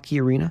the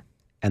hockey arena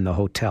and the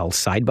hotel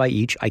side by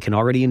each. I can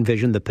already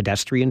envision the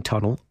pedestrian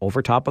tunnel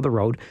over top of the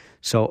road.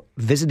 So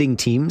visiting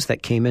teams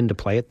that came in to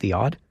play at the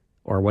Odd,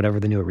 or whatever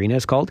the new arena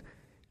is called,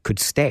 could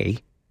stay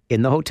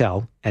in the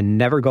hotel and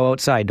never go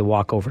outside to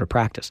walk over to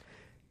practice.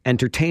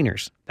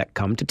 Entertainers that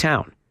come to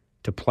town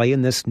to play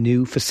in this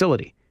new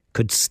facility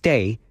could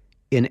stay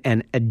in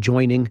an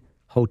adjoining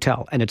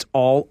hotel. And it's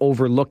all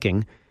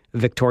overlooking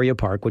Victoria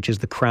Park, which is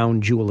the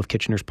crown jewel of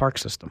Kitchener's park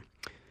system.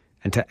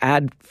 And to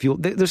add fuel,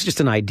 there's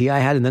just an idea I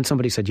had, and then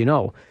somebody said,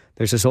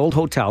 there's this old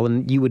hotel,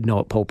 and you would know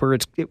it, Poper.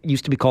 It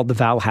used to be called the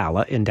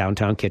Valhalla in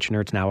downtown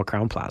Kitchener. It's now a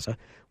Crown Plaza.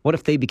 What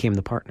if they became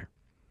the partner?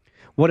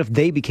 What if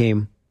they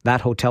became that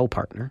hotel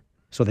partner?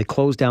 So they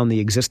closed down the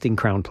existing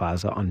Crown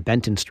Plaza on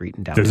Benton Street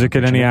in downtown Does it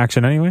get Kitchener. any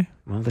action anyway?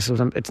 Well,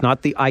 it's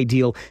not the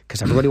ideal,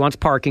 because everybody wants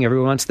parking,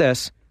 everyone wants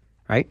this,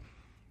 right?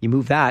 You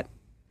move that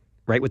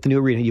right with the new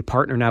arena. You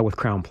partner now with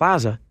Crown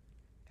Plaza,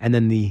 and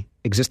then the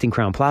existing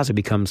Crown Plaza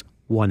becomes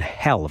one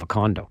hell of a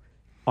condo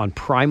on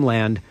prime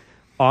land,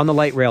 on the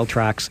light rail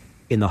tracks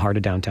in the heart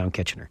of downtown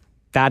Kitchener.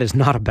 That is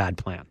not a bad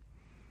plan.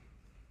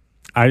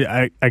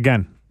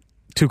 Again,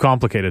 too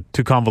complicated,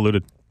 too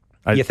convoluted.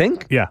 You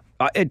think? Yeah.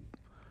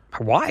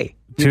 Why?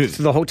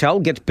 The hotel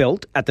gets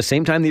built at the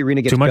same time the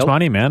arena gets built. Too much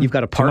money, man. You've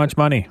got a partner. Too much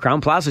money.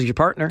 Crown Plaza is your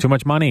partner. Too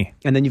much money.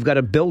 And then you've got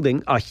a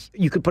building.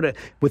 You could put it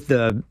with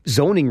the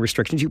zoning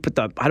restrictions. You put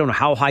I don't know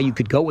how high you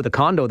could go with a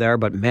condo there,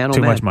 but man,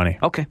 too much money.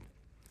 Okay.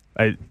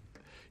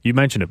 You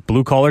mentioned it.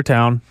 Blue collar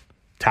town.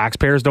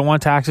 Taxpayers don't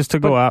want taxes to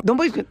go up.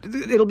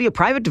 It'll be a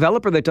private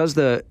developer that does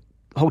the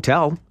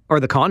hotel or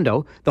the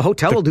condo. The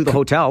hotel will do the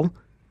hotel.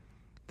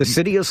 The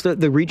city,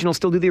 the region will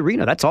still do the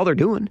arena. That's all they're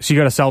doing. So you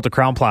got to sell to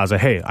Crown Plaza.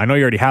 Hey, I know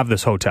you already have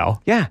this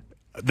hotel. Yeah.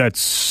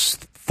 That's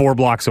 4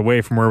 blocks away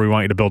from where we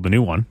want you to build the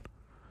new one.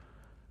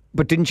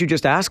 But didn't you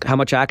just ask how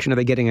much action are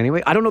they getting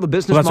anyway? I don't know the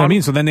business model. That's what I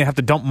mean. So then they have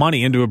to dump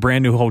money into a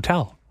brand new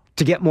hotel.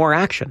 To get more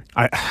action.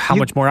 How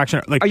much more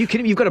action? Are you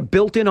kidding me? You've got a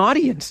built-in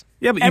audience.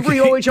 Yeah, but every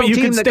OHL team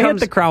can that stay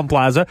comes at the Crown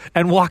Plaza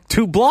and walk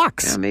 2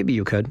 blocks. Yeah, maybe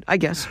you could. I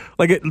guess.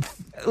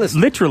 It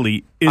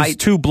literally is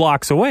 2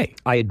 blocks away.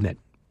 I admit,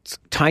 it's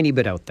a tiny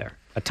bit out there.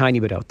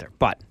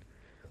 But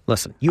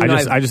listen,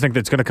 I just think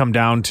that's going to come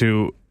down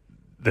to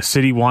the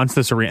city wants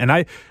this arena,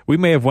 and we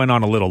may have went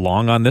on a little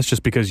long on this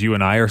just because you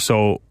and I are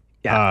so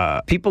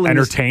people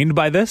entertained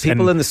by this.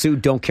 People in the Soo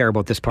don't care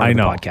about this part of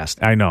the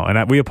podcast. I know,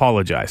 and we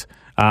apologize.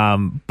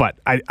 But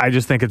I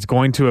just think it's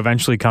going to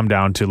eventually come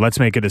down to let's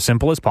make it as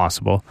simple as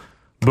possible.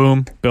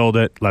 Boom, build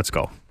it, let's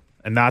go.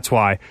 And that's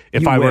why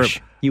if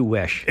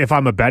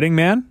I'm a betting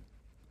man,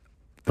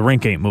 the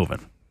rink ain't moving.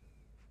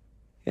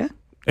 Yeah.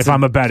 If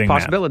I'm a betting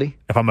possibility.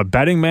 If I'm a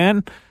betting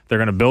man, they're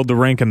going to build the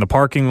rink in the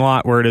parking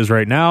lot where it is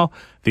right now.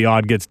 The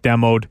Odd gets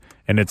demoed,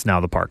 and it's now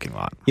the parking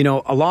lot.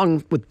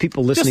 Along with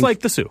people listening. Just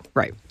like the Soo.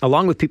 Right.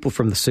 Along with people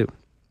from the Soo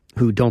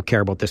who don't care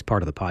about this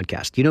part of the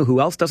podcast. You know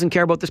who else doesn't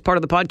care about this part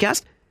of the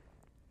podcast?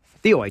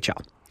 The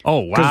OHL.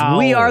 Oh, wow. Because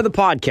we are the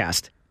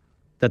podcast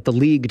that the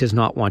league does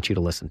not want you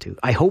to listen to.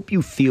 I hope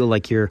you feel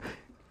like you're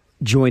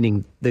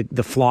joining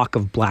the flock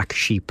of black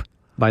sheep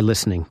by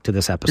listening to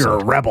this episode. You're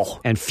a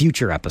rebel. And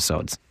future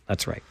episodes.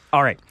 That's right.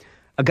 All right.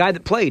 A guy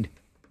that played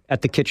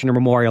at the Kitchener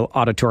Memorial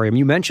Auditorium,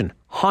 you mentioned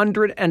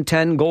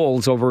 110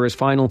 goals over his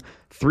final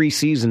 3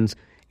 seasons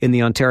in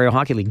the Ontario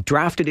Hockey League.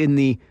 Drafted in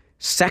the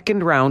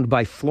second round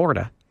by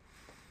Florida.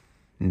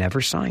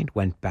 Never signed.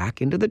 Went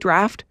back into the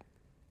draft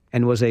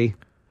and was a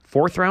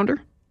 4th rounder?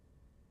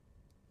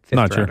 5th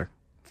Not rounder.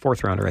 Sure.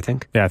 4th rounder, I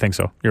think. Yeah, I think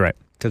so. You're right.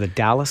 To the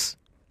Dallas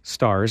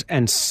Stars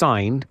and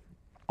signed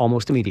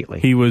almost immediately.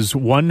 He was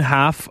one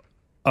half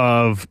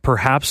of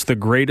perhaps the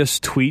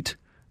greatest tweet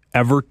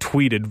ever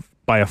tweeted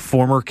by a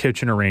former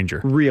Kitchener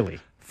Ranger. Really?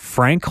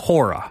 Frank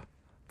Hora,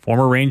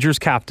 former Rangers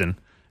captain,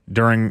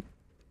 during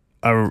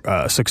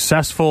a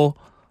successful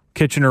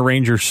Kitchener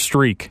Rangers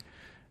streak,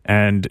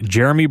 and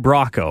Jeremy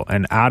Bracco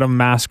and Adam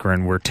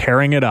Mascarin were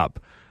tearing it up.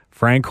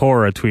 Frank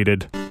Hora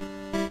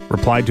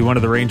replied to one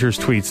of the Rangers'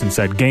 tweets and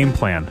said, "Game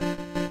plan,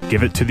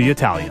 give it to the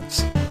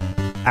Italians."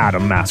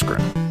 Adam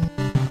Mascarin.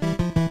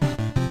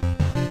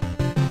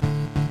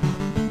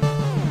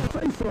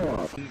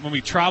 When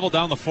we travel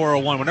down the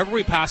 401, whenever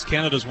we pass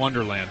Canada's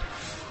Wonderland,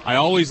 I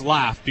always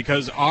laugh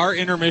because our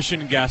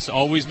intermission guests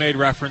always made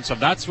reference of,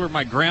 that's where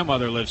my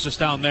grandmother lives, just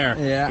down there.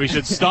 Yeah. We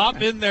should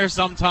stop in there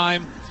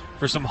sometime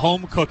for some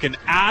home cooking.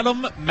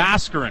 Adam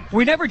Mascarin.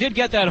 We never did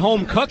get that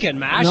home cooking,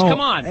 Mash. No, Come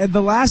on.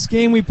 The last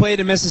game we played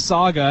in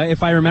Mississauga,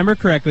 if I remember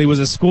correctly, was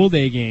a school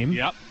day game.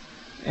 Yep.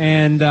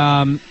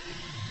 And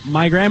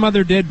my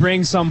grandmother did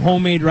bring some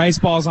homemade rice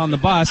balls on the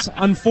bus.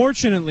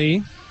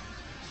 Unfortunately,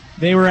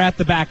 they were at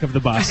the back of the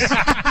bus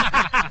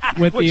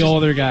with the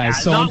older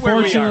guys. So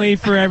unfortunately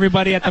for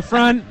everybody at the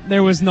front,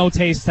 there was no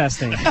taste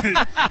testing.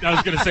 I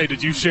was going to say,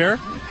 did you share?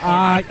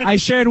 I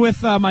shared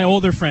with my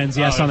older friends,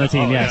 yes, on the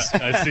team, yes.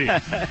 Yeah,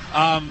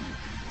 I see.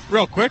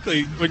 Real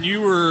quickly, when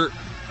you were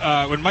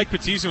when Mike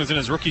Patizan was in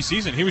his rookie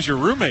season, he was your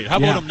roommate. How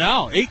about him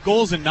now? 8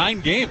 goals in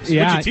 9 games.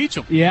 Yeah, What'd you teach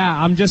him?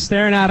 Yeah, I'm just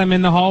staring at him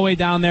in the hallway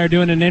down there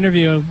doing an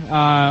interview.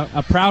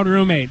 A proud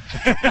roommate.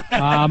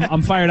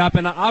 I'm fired up,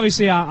 and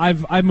obviously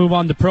I've moved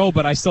on to pro,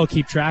 but I still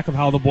keep track of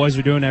how the boys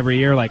are doing every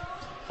year. Like,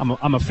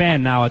 I'm a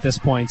fan now at this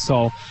point,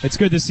 so it's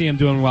good to see him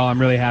doing well.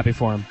 I'm really happy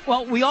for him.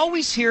 Well, we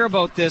always hear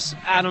about this,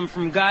 Adam,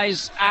 from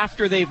guys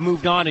after they've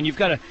moved on, and you've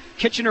got a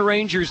Kitchener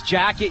Rangers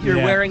jacket you're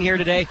wearing here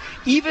today.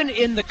 Even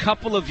in the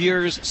couple of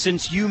years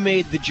since you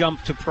made the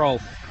jump to pro,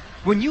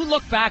 when you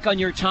look back on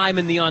your time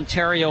in the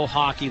Ontario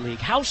Hockey League,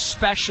 how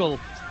special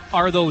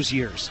are those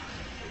years?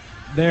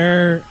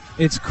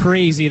 It's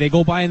crazy. They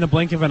go by in the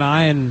blink of an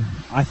eye, and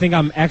I think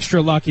I'm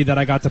extra lucky that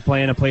I got to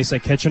play in a place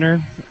like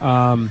Kitchener.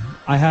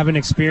 I haven't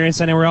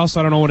experienced anywhere else, so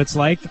I don't know what it's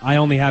like. I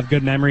only have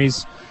good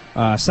memories.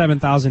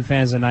 7,000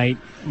 fans a night.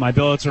 My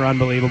billets are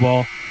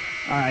unbelievable.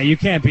 You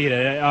can't beat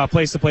it. A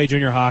place to play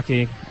junior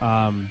hockey.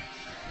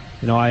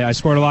 I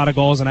scored a lot of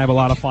goals, and I have a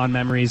lot of fond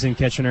memories in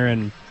Kitchener,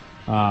 and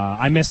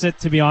I miss it,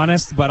 to be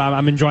honest, but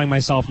I'm enjoying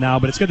myself now.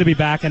 But it's good to be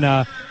back in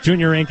a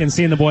junior rink and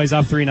seeing the boys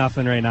up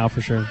 3-0 right now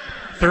for sure.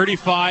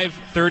 35,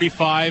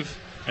 35,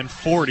 and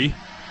 40.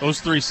 Those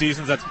 3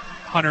 seasons, that's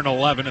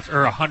 111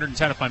 or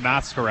 110 if my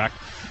math's correct.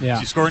 Yeah.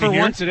 Did you score any For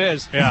here? once it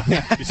is. Yeah.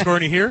 You score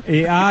any here?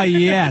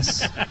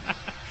 Yes.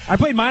 I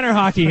played minor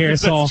hockey here,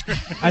 so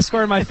I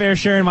scored my fair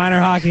share in minor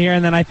hockey here,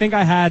 and then I think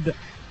I've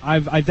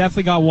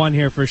definitely got one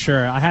here for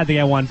sure. I had to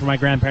get one for my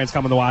grandparents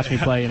coming to watch me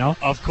play,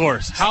 Of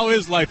course. How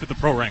is life at the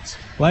pro ranks?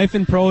 Life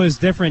in pro is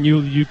different.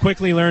 You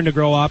quickly learn to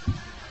grow up,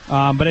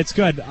 but it's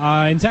good.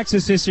 In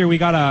Texas this year, we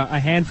got a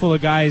handful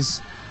of guys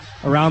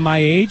around my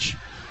age,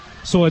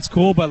 so it's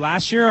cool. But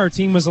last year, our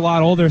team was a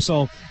lot older,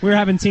 so we were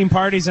having team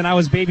parties, and I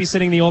was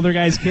babysitting the older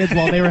guys' kids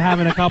while they were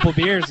having a couple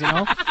beers,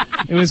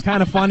 It was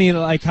kind of funny,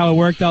 like, how it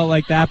worked out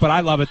like that, but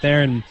I love it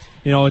there, and,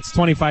 it's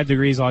 25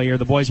 degrees all year.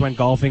 The boys went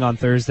golfing on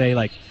Thursday.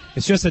 Like,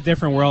 it's just a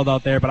different world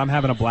out there, but I'm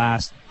having a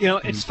blast.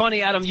 It's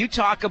funny, Adam, you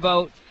talk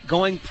about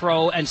going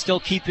pro and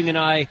still keeping an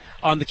eye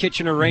on the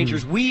Kitchener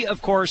Rangers. Mm-hmm. We,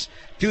 of course,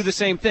 do the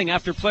same thing.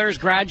 After players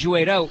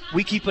graduate out,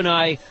 we keep an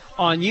eye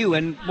on you.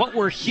 And what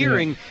we're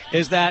hearing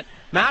is that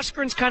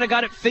Mascarin's kind of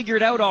got it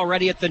figured out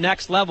already at the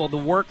next level, the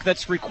work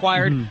that's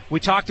required. Mm-hmm. We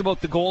talked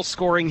about the goal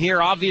scoring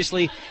here.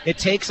 Obviously, it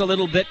takes a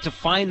little bit to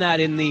find that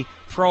in the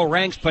pro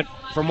ranks, but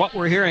from what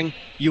we're hearing,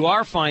 you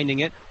are finding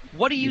it.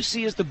 What do you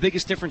see as the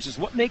biggest differences?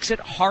 What makes it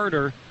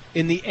harder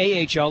in the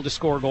AHL to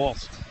score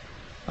goals?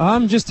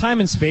 Just time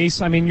and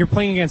space. I mean, you're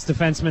playing against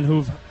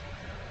defensemen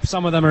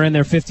some of them are in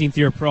their 15th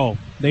year pro.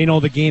 They know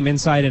the game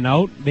inside and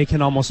out. They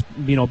can almost,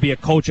 be a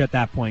coach at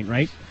that point,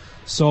 right?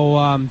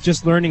 So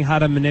just learning how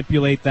to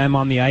manipulate them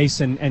on the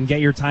ice and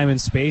get your time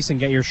and space and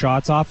get your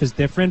shots off is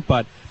different.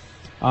 But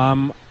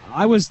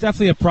I was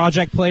definitely a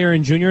project player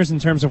in juniors in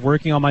terms of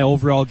working on my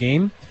overall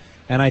game.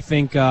 And I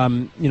think,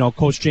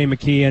 Coach Jay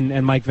McKee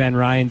and Mike Van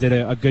Ryan did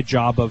a good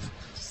job of,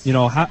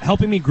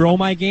 helping me grow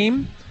my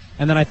game.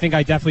 And then I think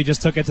I definitely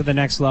just took it to the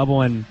next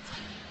level. And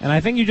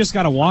I think you just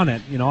got to want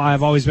it.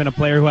 I've always been a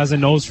player who has a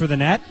nose for the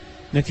net.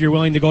 And if you're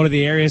willing to go to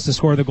the areas to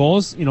score the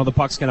goals, the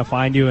puck's going to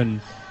find you.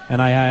 And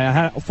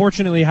I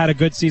fortunately had a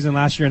good season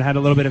last year and had a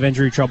little bit of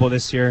injury trouble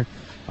this year.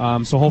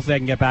 So hopefully I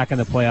can get back in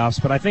the playoffs.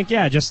 But I think,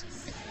 just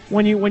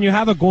when you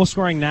have a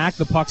goal-scoring knack,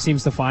 the puck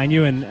seems to find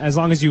you. And as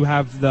long as you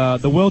have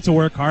the will to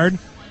work hard,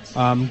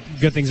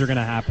 good things are going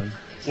to happen.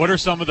 What are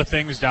some of the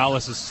things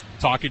Dallas is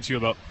talking to you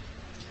about?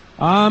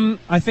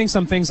 I think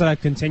some things that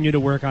I've continued to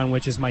work on,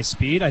 which is my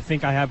speed. I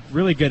think I have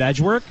really good edge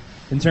work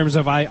in terms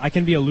of I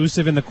can be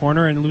elusive in the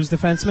corner and lose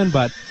defensemen,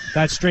 but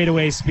that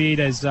straightaway speed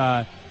is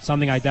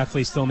something I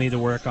definitely still need to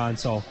work on.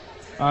 So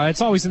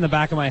it's always in the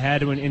back of my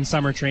head when in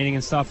summer training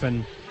and stuff.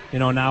 And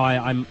now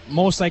I'm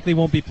most likely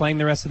won't be playing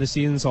the rest of the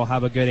season, so I'll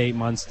have a good 8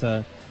 months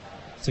to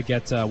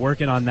get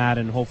working on that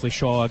and hopefully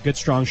show a good,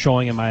 strong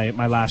showing in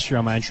my last year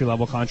on my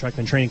entry-level contract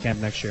and training camp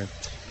next year.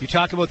 You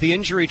talk about the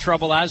injury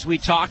trouble as we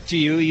talk to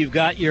you. You've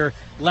got your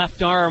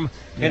left arm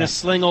in a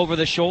sling over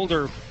the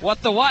shoulder.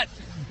 What the what?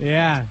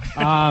 Yeah.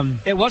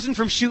 It wasn't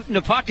from shooting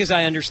a puck, as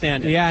I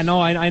understand it. Yeah,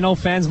 no, I know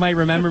fans might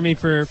remember me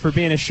for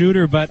being a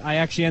shooter, but I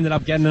actually ended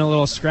up getting in a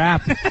little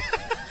scrap.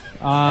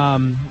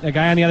 A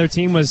guy on the other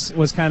team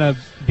was kind of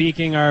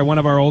beaking one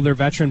of our older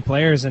veteran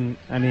players, and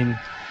I mean,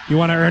 you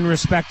want to earn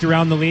respect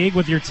around the league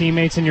with your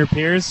teammates and your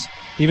peers.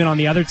 Even on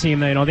the other team,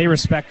 they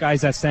respect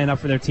guys that stand up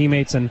for their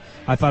teammates, and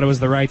I thought it was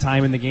the right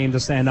time in the game to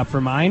stand up for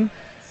mine.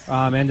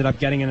 Ended up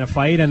getting in a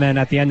fight, and then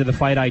at the end of the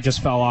fight, I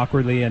just fell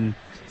awkwardly and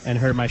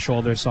hurt my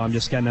shoulder, so I'm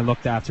just getting it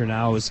looked after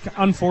now. It was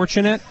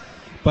unfortunate,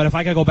 but if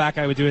I could go back,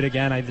 I would do it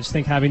again. I just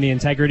think having the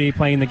integrity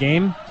playing the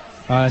game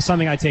is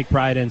something I take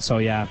pride in, so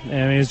yeah. I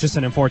mean, it was just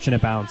an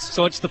unfortunate bounce.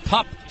 So it's the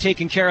pup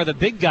taking care of the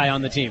big guy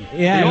on the team.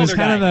 Yeah, it was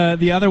kind of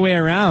the other way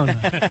around,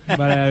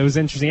 but it was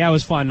interesting. Yeah, it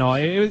was fun. No,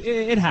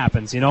 it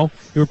happens, You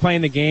were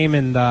playing the game,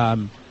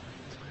 and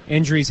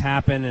injuries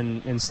happen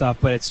and stuff,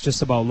 but it's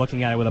just about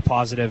looking at it with a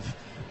positive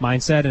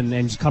mindset and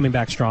just coming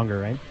back stronger,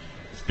 right?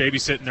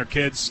 Babysitting their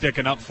kids,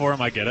 sticking up for them.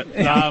 I get it.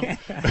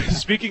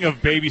 Speaking of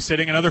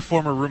babysitting, another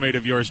former roommate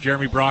of yours,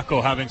 Jeremy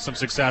Bracco, having some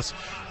success,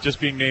 just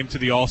being named to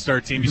the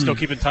All-Star team. You still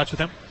keep in touch with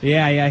him?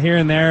 Yeah, here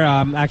and there.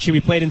 Actually,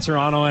 we played in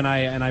Toronto, and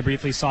I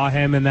briefly saw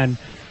him. And then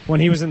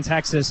when he was in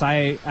Texas,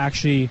 I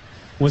actually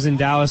was in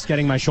Dallas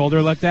getting my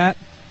shoulder looked at.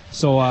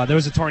 So there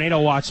was a tornado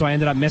watch, so I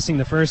ended up missing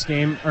the first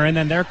game. And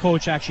then their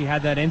coach actually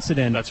had that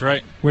incident. That's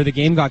right. Where the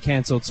game got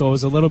canceled. So it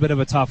was a little bit of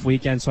a tough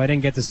weekend, so I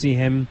didn't get to see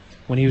him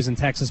when he was in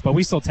Texas, but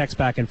we still text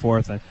back and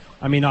forth. And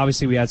I mean,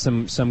 obviously we had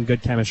some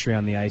good chemistry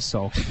on the ice,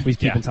 so we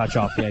keep in touch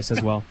off the ice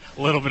as well.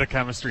 A little bit of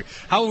chemistry.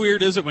 How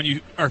weird is it when you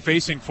are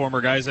facing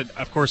former guys?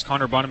 Of course,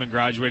 Connor Bunnaman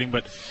graduating,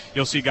 but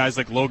you'll see guys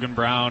like Logan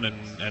Brown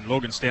and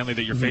Logan Stanley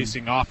that you're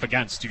facing off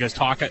against. Do you guys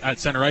talk at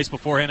center ice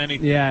beforehand?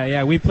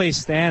 Yeah. We play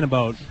Stan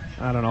about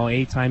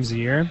 8 times a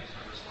year.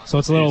 So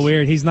it's a little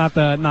weird. He's not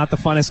the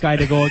funnest guy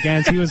to go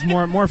against. He was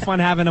more fun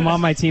having him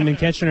on my team in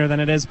Kitchener than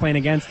it is playing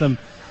against him.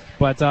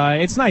 But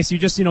it's nice. You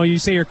just, you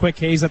say your quick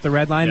K's at the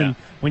red line, and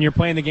when you're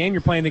playing the game,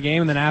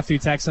 and then after you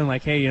text them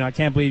like, hey, I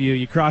can't believe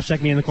you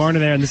cross-checked me in the corner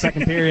there in the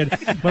second period.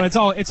 But it's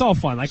all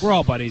fun. Like, we're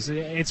all buddies.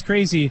 It's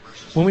crazy.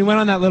 When we went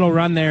on that little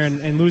run there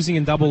and losing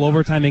in double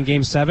overtime in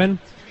Game 7,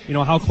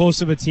 how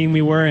close of a team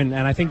we were, and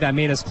I think that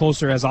made us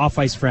closer as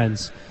off-ice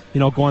friends,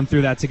 going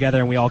through that together,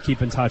 and we all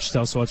keep in touch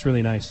still, so it's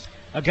really nice.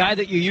 A guy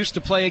that you used to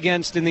play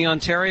against in the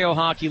Ontario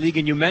Hockey League,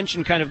 and you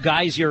mentioned kind of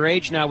guys your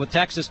age now with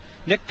Texas.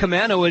 Nick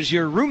Camano is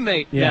your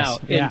roommate now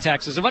in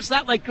Texas. And what's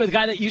that like with a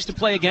guy that you used to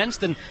play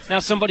against and now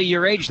somebody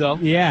your age, though?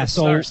 Yeah,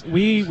 so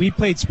we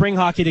played spring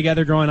hockey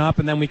together growing up,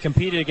 and then we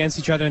competed against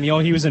each other. And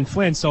he was in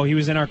Flint, so he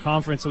was in our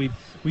conference, so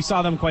we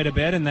saw them quite a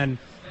bit. And then,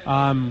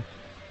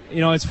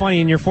 it's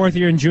funny, in your fourth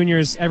year in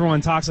juniors, everyone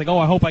talks like,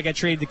 I hope I get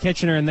traded to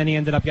Kitchener, and then he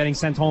ended up getting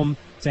sent home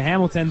to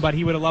Hamilton, but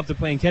he would have loved to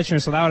play in Kitchener,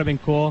 so that would have been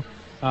cool.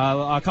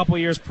 A couple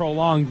of years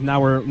prolonged. Now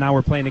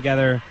we're playing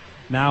together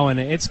now, and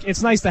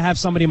it's nice to have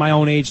somebody my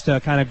own age to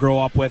kind of grow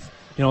up with.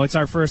 It's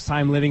our first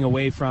time living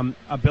away from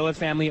a billet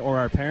family or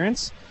our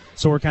parents,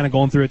 so we're kind of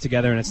going through it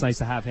together, and it's nice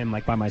to have him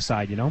by my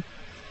side.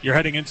 You're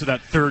heading into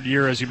that third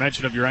year, as you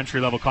mentioned, of your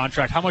entry-level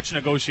contract. How much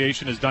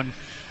negotiation is done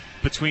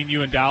between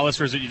you and Dallas,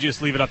 or is it you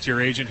just leave it up to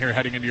your agent here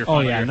heading into your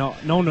final year?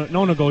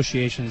 No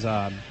negotiations.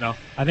 No.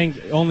 I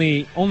think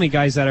only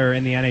guys that are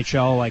in the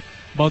NHL,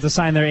 about to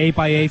sign their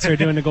 8x8s are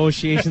doing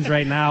negotiations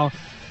right now.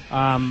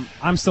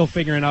 I'm still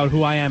figuring out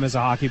who I am as a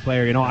hockey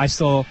player. I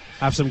still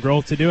have some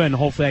growth to do, and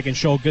hopefully I can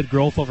show good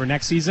growth over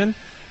next season,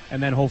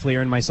 and then hopefully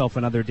earn myself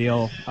another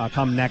deal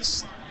come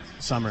next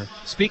summer.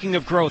 Speaking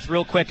of growth,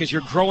 real quick, as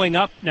you're growing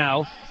up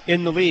now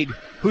in the league,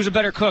 who's a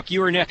better cook,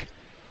 you or Nick?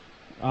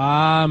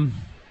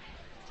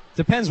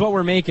 Depends what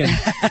we're making.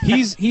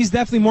 He's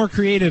definitely more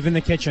creative in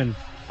the kitchen.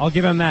 I'll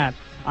give him that.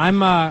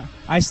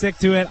 I stick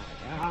to it.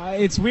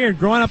 It's weird.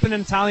 Growing up in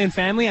an Italian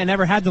family, I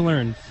never had to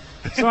learn.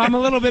 So I'm a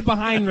little bit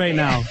behind right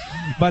now.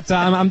 But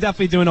I'm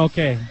definitely doing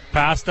okay.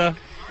 Pasta,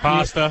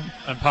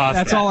 and pasta.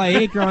 That's all I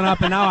ate growing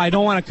up, and now I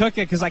don't want to cook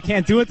it because I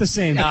can't do it the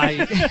same.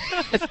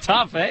 It's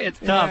tough, eh? It's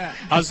tough.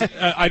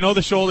 Yeah. I know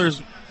the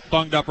shoulder's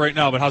bunged up right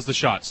now, but how's the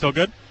shot? Still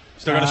good?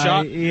 Still got a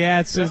shot? Yeah,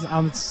 it's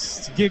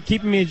just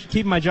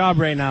keeping my job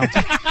right now.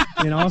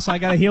 So I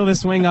got to heal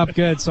this wing up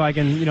good so I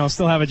can,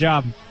 still have a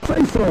job.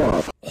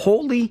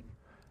 Wholly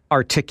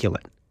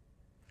articulate.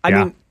 I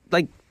mean,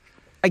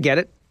 I get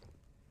it.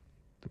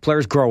 The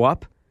players grow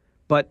up,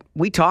 but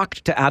we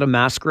talked to Adam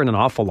Maskeren an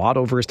awful lot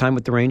over his time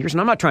with the Rangers, and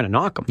I'm not trying to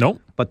knock him.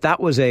 Nope. But that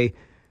was a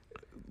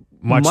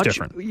much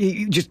different.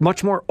 Just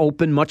much more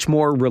open, much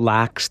more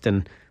relaxed,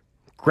 and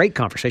great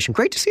conversation.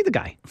 Great to see the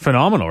guy.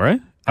 Phenomenal,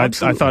 right? I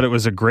thought it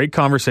was a great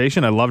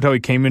conversation. I loved how he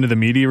came into the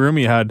media room.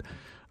 He had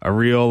a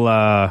real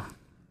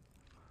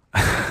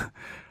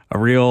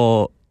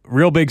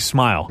real big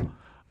smile,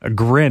 a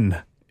grin,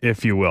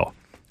 if you will.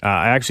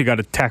 I actually got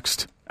a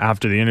text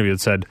after the interview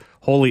that said,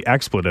 "Holy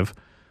expletive."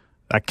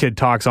 That kid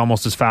talks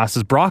almost as fast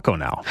as Bracco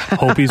now.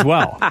 Hope he's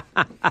well.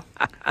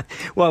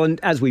 Well, and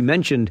as we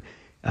mentioned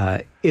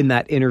in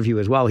that interview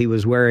as well, he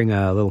was wearing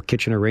a little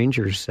Kitchener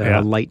Rangers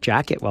light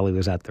jacket while he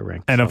was at the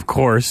rink. And of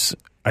course,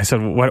 I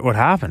said, what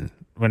happened?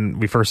 When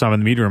we first saw him in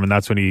the media room, and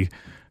that's when he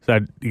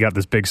said he got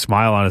this big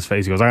smile on his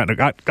face. He goes, I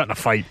got in a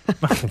fight.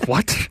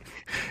 What?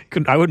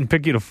 I wouldn't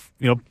pick you to,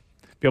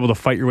 be able to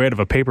fight your way out of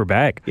a paper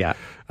bag. Yeah.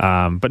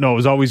 But no, it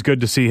was always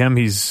good to see him.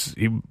 He's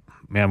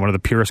one of the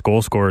purest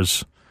goal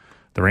scorers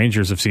the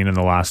Rangers have seen in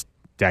the last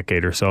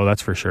decade or so,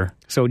 that's for sure.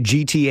 So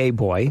GTA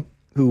boy,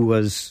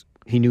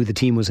 he knew the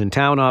team was in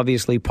town,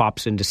 obviously,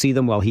 pops in to see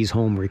them while he's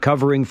home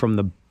recovering from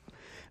the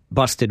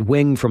busted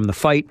wing from the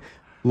fight.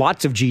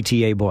 Lots of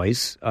GTA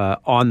boys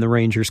on the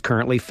Rangers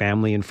currently.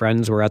 Family and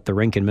friends were at the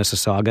rink in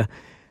Mississauga.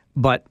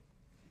 But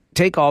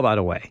take all that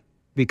away,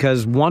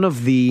 because one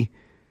of the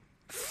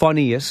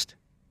funniest,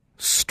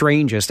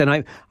 strangest,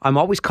 and I'm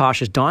always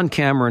cautious. Don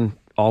Cameron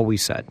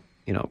always said,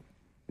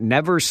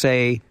 never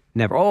say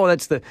never. Oh,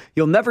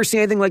 you'll never see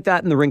anything like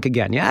that in the rink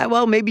again. Yeah,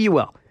 well, maybe you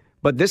will.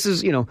 But this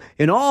is,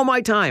 in all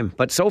my time,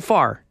 but so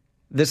far,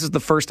 this is the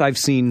first I've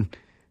seen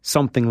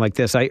something like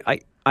this. I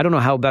don't know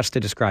how best to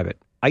describe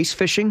it. Ice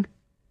fishing?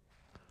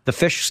 The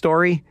fish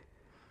story?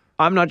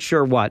 I'm not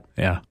sure what.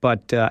 Yeah.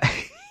 But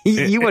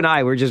you and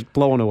I were just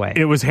blown away.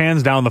 It was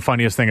hands down the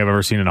funniest thing I've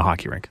ever seen in a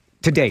hockey rink.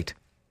 To date.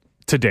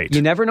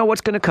 You never know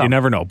what's going to come. You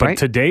never know. But right?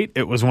 To date,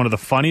 it was one of the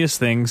funniest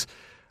things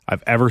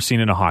I've ever seen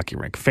in a hockey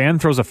rink. Fan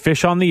throws a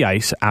fish on the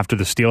ice after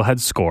the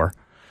Steelheads score.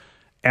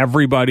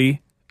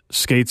 Everybody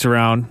skates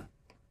around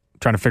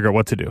trying to figure out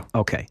what to do.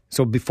 Okay.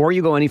 So before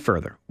you go any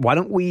further, why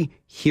don't we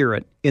hear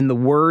it in the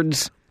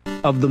words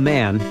of the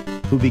man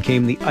who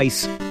became the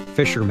ice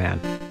fisherman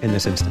in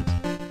this instance.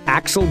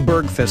 Axel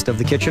Bergqvist of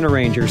the Kitchener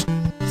Rangers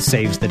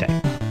saves the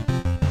day.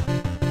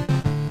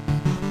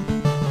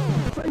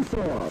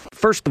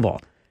 First of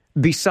all,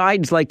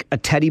 besides like a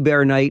teddy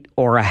bear night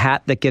or a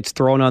hat that gets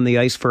thrown on the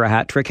ice for a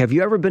hat trick, have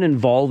you ever been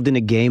involved in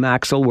a game,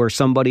 Axel, where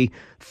somebody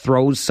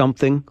throws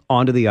something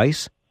onto the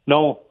ice?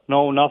 No,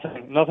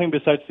 nothing. Nothing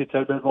besides the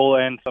teddy bear goal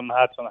and some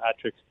hats on hat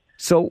tricks.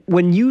 So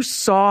when you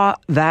saw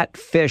that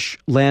fish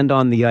land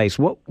on the ice,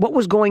 what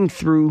was going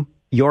through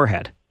your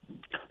head?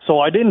 So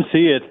I didn't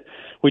see it.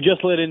 We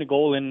just let in a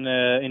goal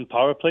in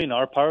power play, in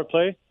our power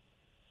play.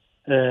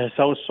 So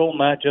I was so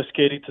mad, just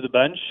skating to the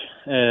bench,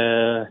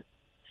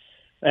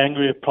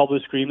 angry, probably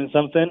screaming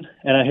something.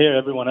 And I hear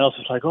everyone else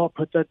is like, "Oh,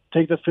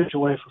 take that fish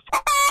away for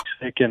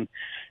f***ing sake," and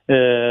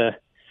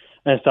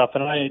stuff.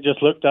 And I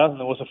just looked out, and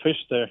there was a fish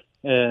there,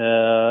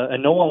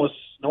 and no one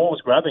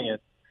was grabbing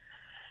it.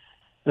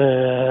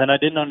 And I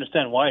didn't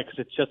understand why, because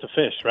it's just a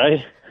fish,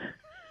 right?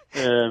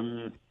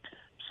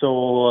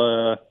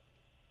 So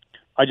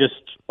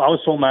I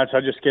was so mad, so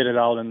I just skated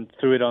out and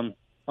threw it on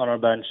our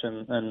bench,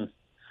 and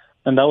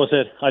that was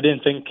it. I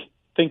didn't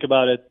think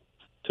about it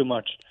too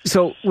much.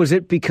 So was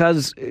it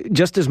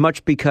just as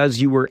much because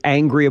you were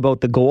angry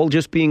about the goal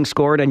just being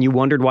scored and you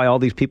wondered why all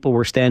these people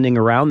were standing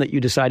around that you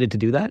decided to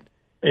do that?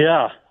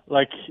 Yeah,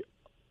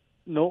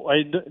 no,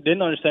 I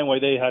didn't understand why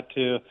they had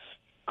to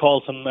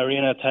call some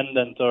arena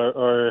attendant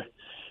or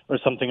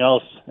something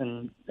else,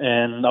 and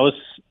it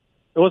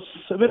was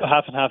a bit of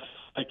half and half.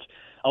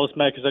 I was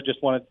mad because I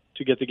just wanted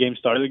to get the game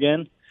started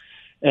again,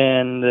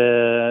 and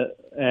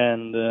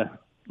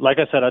like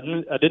I said, I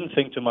didn't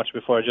think too much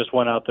before. I just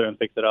went out there and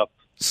picked it up.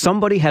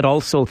 Somebody had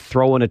also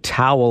thrown a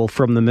towel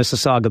from the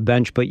Mississauga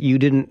bench, but you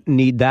didn't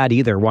need that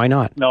either. Why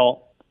not?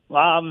 No,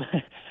 I'm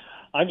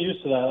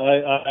used to that.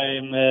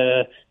 I'm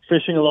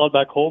fishing a lot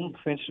back home,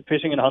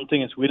 fishing and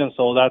hunting in Sweden,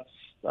 so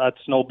that's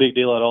no big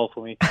deal at all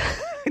for me.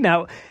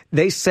 Now,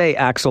 they say,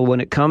 Axel, when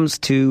it comes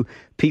to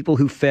people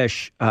who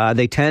fish,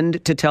 they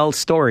tend to tell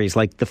stories,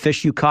 like the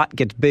fish you caught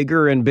gets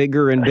bigger and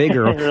bigger and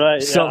bigger.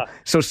 Right, so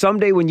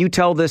someday when you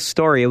tell this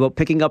story about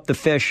picking up the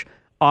fish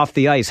off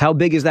the ice, how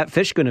big is that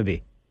fish going to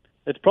be?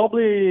 It's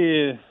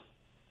probably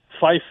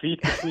 5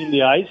 feet between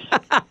the ice.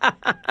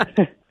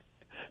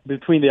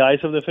 Between the eyes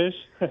of the fish.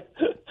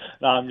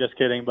 No, I'm just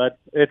kidding, but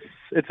it's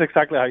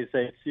exactly how you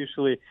say it.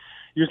 It's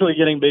usually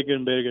getting bigger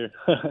and bigger.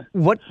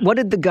 What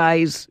did the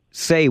guys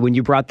say when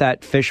you brought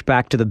that fish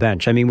back to the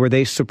bench? I mean, were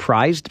they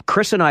surprised?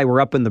 Chris and I were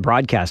up in the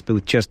broadcast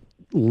booth just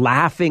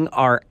laughing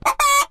our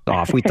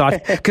off. We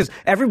thought, because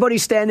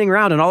everybody's standing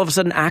around and all of a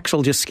sudden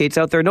Axel just skates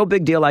out there. No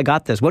big deal, I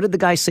got this. What did the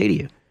guys say to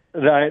you?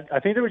 I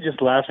think they were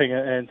just laughing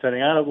and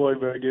saying, "I don't know,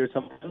 very good," or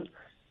something.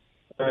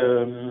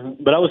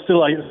 But I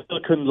still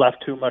couldn't laugh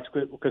too much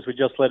because we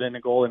just let in a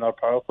goal in our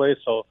power play.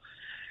 So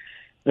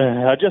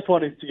I just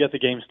wanted to get the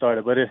game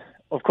started. But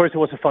of course, it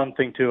was a fun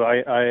thing too.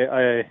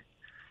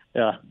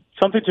 Yeah,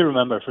 something to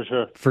remember for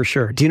sure. For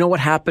sure. Do you know what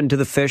happened to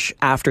the fish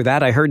after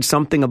that? I heard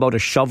something about a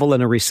shovel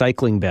and a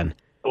recycling bin.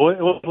 Well,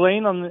 it was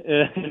laying on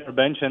our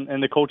bench,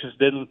 and the coaches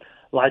didn't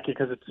like it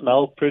because it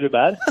smelled pretty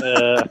bad.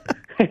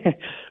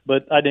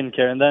 But I didn't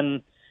care. And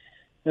then,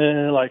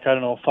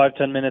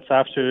 5-10 minutes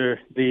after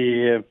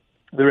the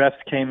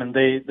refs came, and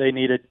they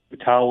needed 2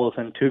 towels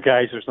and 2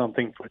 guys or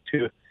something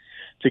to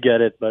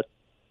get it. But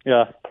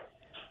yeah,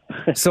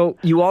 So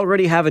you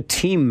already have a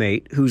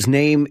teammate whose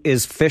name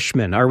is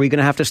Fishman. Are we going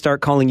to have to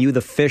start calling you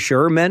the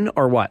Fisherman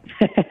or what?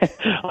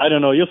 I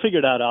don't know. You'll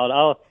figure that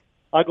out.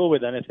 I'll go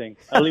with anything.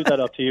 I'll leave that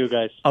up to you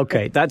guys.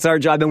 Okay, that's our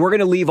job. And we're going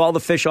to leave all the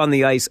fish on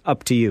the ice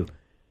up to you.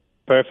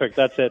 Perfect.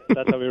 That's it.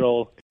 That's how we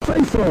roll.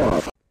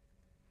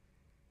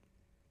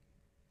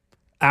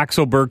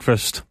 Axel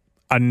Bergqvist,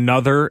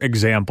 another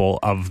example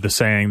of the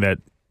saying that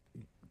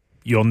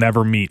you'll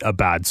never meet a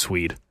bad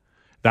Swede.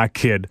 That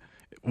kid,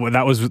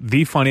 that was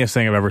the funniest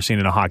thing I've ever seen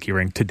in a hockey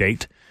rink to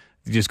date.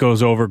 He just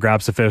goes over,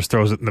 grabs the fish,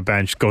 throws it in the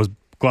bench, goes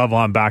glove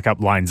on, back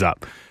up, lines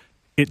up.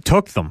 It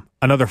took them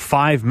another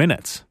 5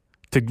 minutes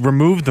to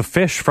remove the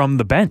fish from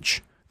the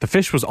bench. The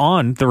fish was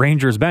on the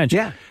Rangers bench.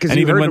 Yeah, because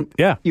you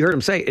heard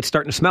him say, it's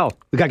starting to smell.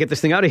 We got to get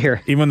this thing out of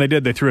here. Even when they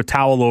did, they threw a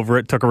towel over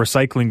it, took a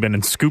recycling bin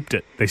and scooped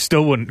it. They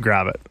still wouldn't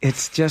grab it.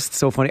 It's just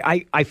so funny.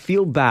 I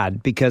feel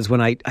bad because when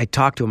I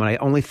talked to him, and I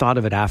only thought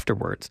of it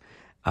afterwards,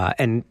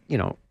 and, you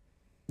know,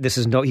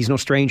 he's no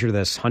stranger to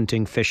this,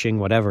 hunting, fishing,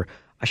 whatever.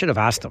 I should have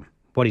asked him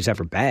what he's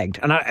ever bagged.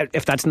 And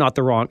if that's not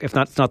the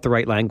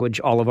right language,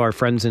 all of our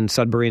friends in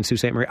Sudbury and Sault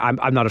Ste. Marie,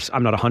 I'm not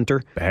a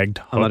hunter. Bagged,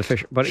 hooked, I'm not a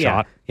fisher. But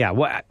shot. Yeah.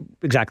 What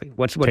exactly?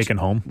 What's taken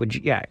home? Would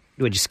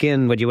you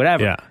skin? Would you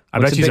whatever? Yeah,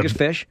 What's the biggest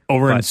fish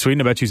over in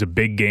Sweden. I bet she's a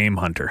big game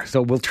hunter.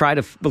 So we'll try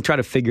to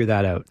figure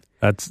that out.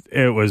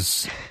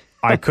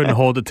 I couldn't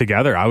hold it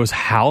together. I was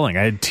howling.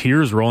 I had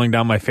tears rolling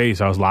down my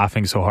face. I was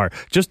laughing so hard.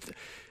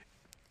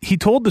 He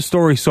told the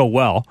story so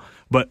well,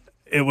 but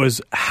it was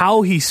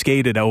how he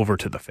skated over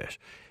to the fish.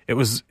 It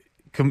was,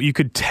 you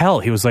could tell.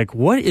 He was like,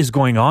 what is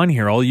going on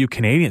here, all you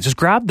Canadians? Just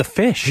grab the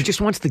fish. He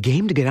just wants the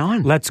game to get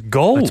on. Let's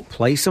go. Let's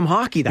play some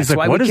hockey. That's He's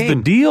like, why what we is the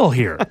deal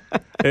here?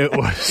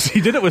 He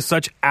did it with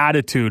such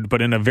attitude,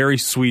 but in a very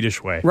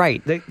Swedish way.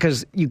 Right,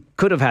 because you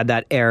could have had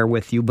that air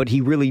with you, but he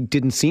really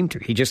didn't seem to.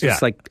 He just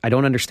is like, I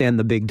don't understand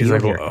the big deal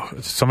here. Oh,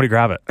 somebody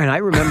grab it. And I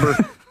remember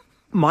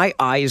my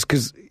eyes,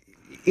 because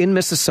in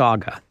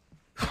Mississauga,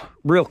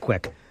 real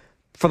quick,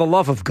 for the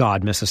love of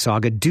God,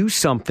 Mississauga, do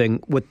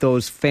something with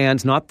those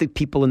fans, not the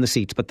people in the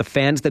seats, but the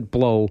fans that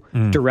blow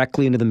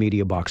directly into the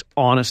media box.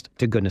 Honest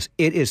to goodness.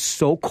 It is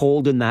so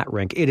cold in that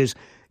rink. It is,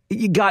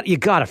 you got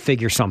to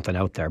figure something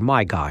out there.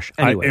 My gosh.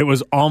 Anyway. It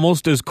was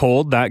almost as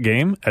cold that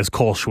game as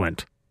Cole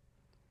Schwint.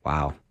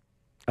 Wow.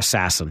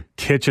 Assassin.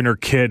 Kitchener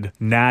kid,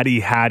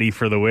 natty hattie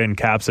for the win,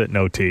 caps it,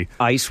 no tea.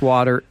 Ice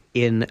water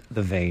in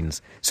the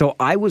veins. So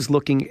I was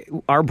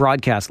looking, our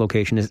broadcast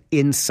location is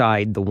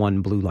inside the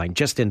one blue line,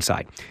 just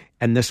inside.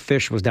 And this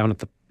fish was down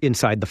at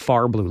inside the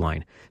far blue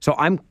line. So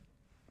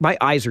my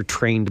eyes are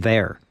trained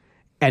there.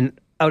 And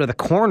out of the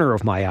corner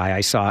of my eye,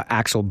 I saw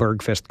Axel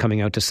Bergqvist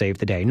coming out to save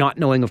the day. Not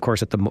knowing, of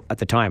course, at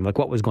the time, like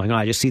what was going on.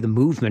 I just see the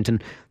movement,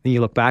 and then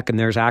you look back, and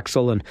there's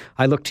Axel. And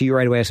I looked to you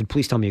right away. I said,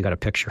 "Please tell me you got a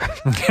picture."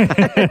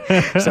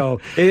 So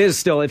it is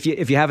still, if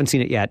you haven't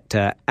seen it yet,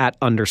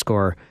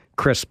 @_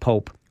 Chris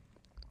Pope,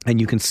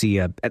 and you can see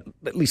at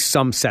least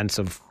some sense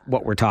of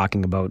what we're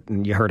talking about.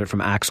 And you heard it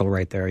from Axel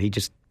right there. He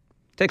just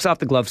takes off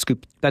the glove,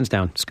 bends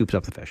down, scoops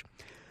up the fish.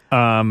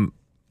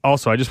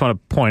 Also, I just want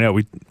to point out,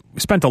 we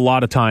spent a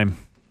lot of time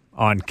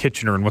on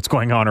Kitchener and what's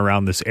going on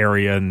around this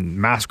area, and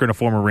Maskeren, a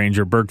former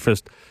Ranger,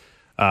 Bergqvist,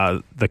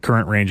 the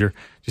current Ranger. Do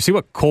you see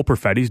what Cole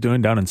Perfetti's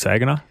doing down in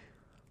Saginaw?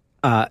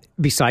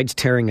 Besides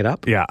tearing it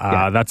up?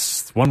 Yeah,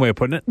 that's one way of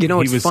putting it. You know,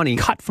 he it's was funny.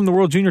 Cut from the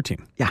World Junior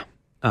team. Yeah,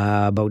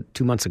 about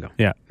 2 months ago.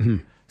 Yeah. Mm-hmm.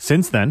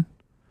 Since then,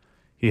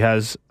 he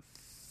has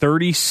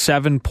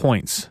 37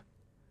 points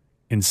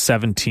in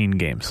 17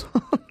 games.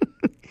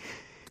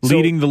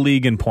 Leading the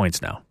league in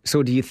points now.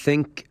 So do you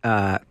think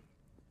Dave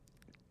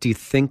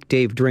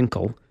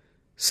Drinkle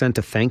sent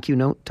a thank you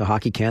note to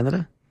Hockey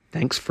Canada?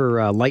 Thanks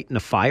for lighting a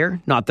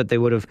fire. Not that they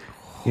would have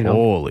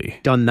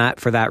done that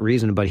for that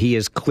reason, but he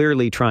is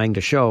clearly trying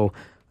to show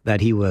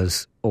that he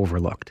was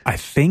overlooked. I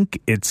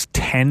think it's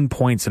 10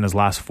 points in his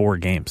last 4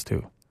 games,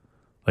 too.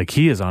 Like,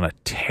 he is on a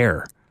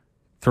tear.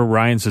 Throw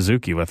Ryan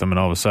Suzuki with him, and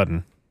all of a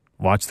sudden,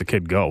 watch the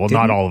kid go. Well,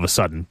 not all of a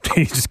sudden.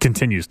 He just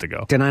continues to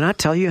go. Did I not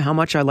tell you how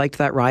much I liked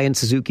that Ryan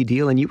Suzuki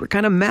deal, and you were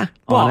kind of meh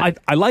on it?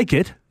 I like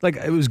it. Like,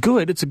 it was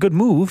good. It's a good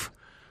move.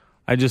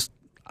 I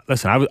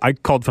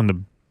called from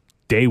the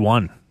day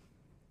one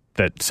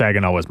that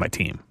Saginaw was my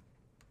team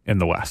in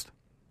the West.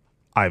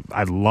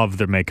 I love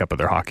the makeup of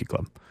their hockey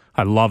club.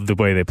 I love the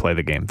way they play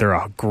the game. They're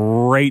a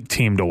great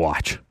team to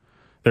watch.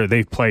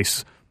 They play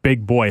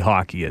big boy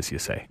hockey, as you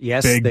say.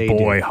 Yes, big they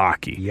boy do.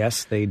 hockey.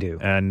 Yes, they do.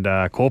 And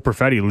Cole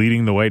Perfetti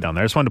leading the way down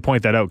there. I just wanted to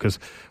point that out because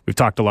we've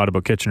talked a lot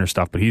about Kitchener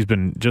stuff, but he's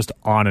been just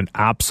on an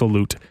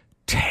absolute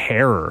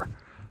terror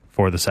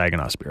for the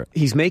Saginaw Spirit.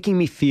 He's making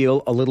me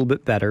feel a little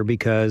bit better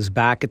because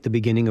back at the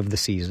beginning of the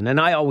season, and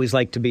I always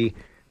like to be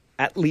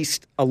at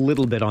least a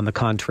little bit on the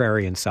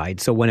contrarian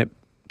side. So when it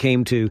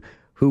came to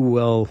who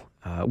will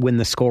win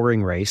the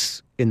scoring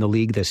race in the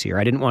league this year,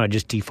 I didn't want to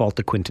just default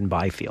to Quinton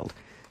Byfield.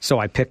 So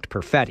I picked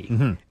Perfetti.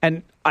 Mm-hmm.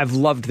 And I've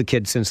loved the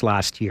kid since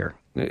last year.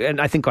 And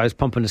I think I was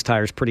pumping his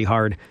tires pretty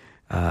hard,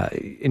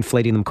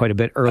 inflating them quite a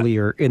bit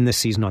earlier in this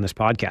season on this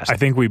podcast. I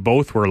think we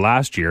both were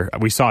last year.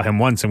 We saw him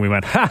once and we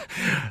went, ha!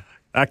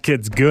 That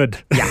kid's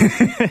good.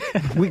 Yeah.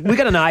 we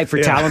got an eye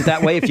for talent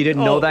that way, if you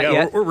didn't know that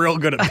yet. We're real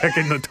good at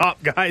picking the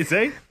top guys,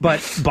 eh?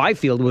 But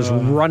Byfield was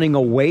running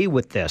away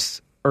with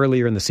this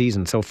earlier in the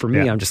season. So for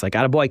me, I'm just like,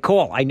 attaboy,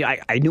 Cole.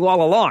 I knew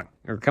all along.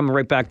 We're coming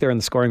right back there in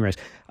the scoring race.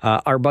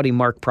 Our buddy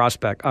Mark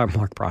Prospect. I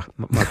like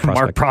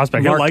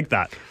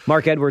that.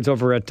 Mark Edwards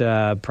over at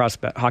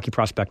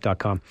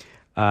hockeyprospect.com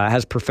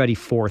has Perfetti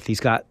fourth.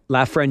 He's got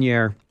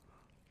Lafreniere,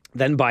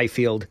 then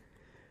Byfield,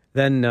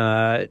 then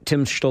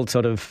Tim Stoltz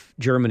out of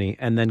Germany,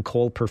 and then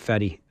Cole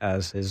Perfetti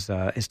as his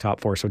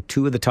top four. So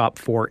two of the top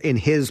four in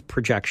his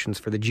projections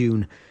for the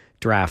June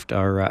draft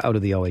are out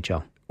of the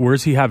OHL. Where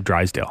does he have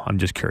Drysdale? I'm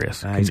just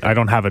curious. I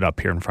don't have it up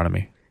here in front of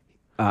me.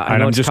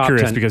 I'm just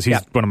curious 10, because he's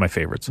one of my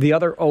favorites. The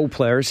other O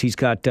players, he's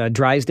got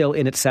Drysdale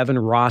in at 7,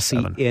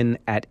 Rossi in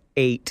at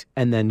 8,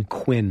 and then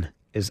Quinn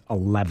is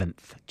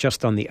 11th,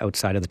 just on the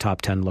outside of the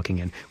top 10 looking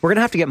in. We're going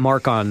to have to get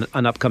Mark on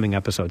an upcoming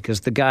episode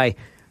because the guy,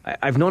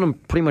 I've known him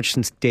pretty much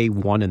since day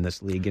one in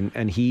this league,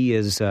 and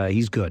he's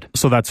good.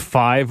 So that's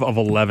 5 of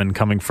 11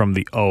 coming from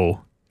the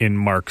O in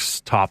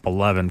Mark's top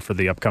 11 for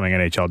the upcoming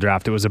NHL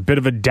draft. It was a bit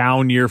of a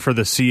down year for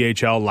the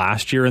CHL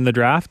last year in the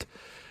draft.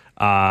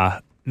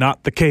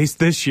 Not the case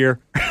this year.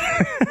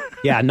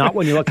 Yeah, not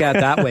when you look at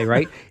it that way,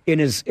 right? In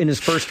his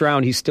first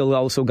round, he's still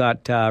also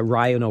got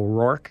Ryan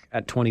O'Rourke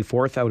at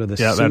 24th out of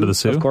the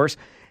Sioux, of course,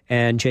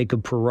 and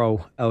Jacob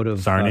Perreault out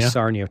of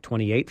Sarnia,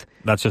 28th.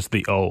 That's just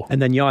the O.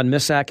 And then Jan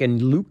Misak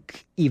and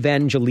Luke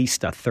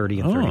Evangelista, 30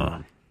 and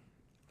 31.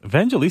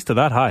 Evangelista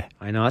that high?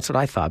 I know, that's what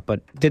I thought,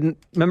 but didn't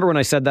remember when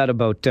I said that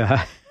about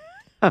Liam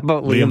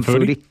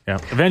Foudy? Yeah,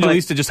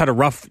 Evangelista just had a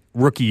rough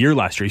rookie year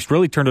last year. He's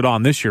really turned it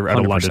on this year out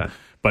of London,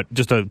 but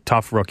just a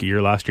tough rookie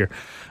year last year.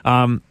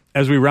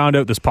 As we round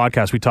out this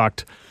podcast, we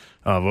talked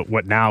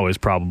what now is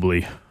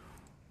probably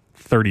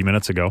 30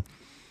 minutes ago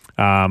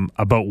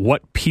about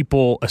what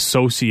people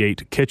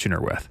associate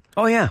Kitchener with.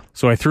 Oh, yeah.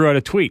 So I threw out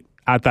a tweet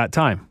at that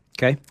time.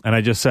 Okay. And I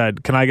just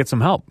said, can I get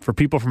some help for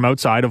people from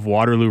outside of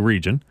Waterloo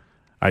region?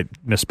 I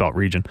misspelled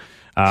region.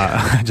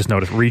 I just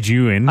noticed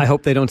region. I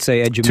hope they don't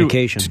say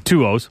education.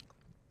 Two O's.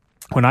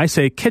 When I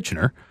say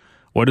Kitchener,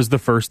 what is the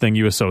first thing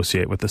you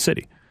associate with the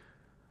city?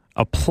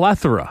 A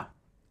plethora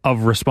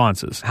of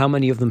responses. How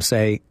many of them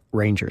say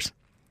Rangers?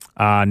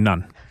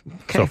 None.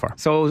 Okay. So far.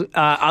 So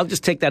I'll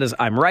just take that as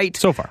I'm right.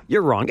 So far.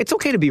 You're wrong. It's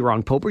okay to be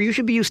wrong, Poper. You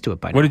should be used to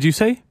it by now. What did you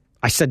say?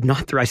 I said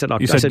not through. I said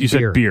you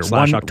said beer.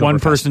 One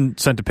person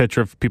sent a picture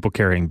of people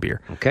carrying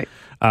beer. Okay.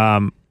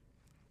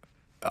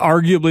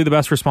 Arguably the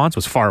best response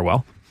was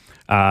Farwell.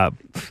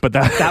 But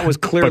that was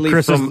clearly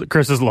Chris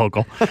is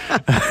local.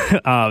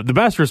 The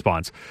best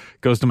response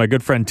goes to my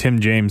good friend Tim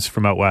James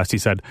from out west. He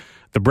said,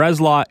 the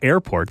Breslau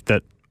airport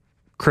that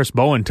Chris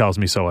Bowen tells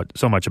me so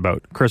much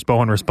about. Chris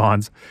Bowen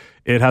responds,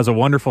 it has a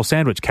wonderful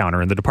sandwich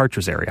counter in the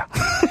departures area.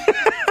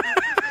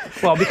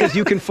 Well, because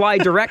you can fly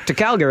direct to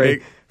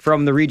Calgary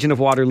from the region of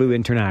Waterloo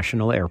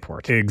International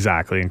Airport.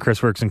 Exactly. And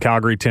Chris works in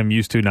Calgary. Tim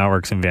used to, now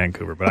works in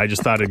Vancouver. But I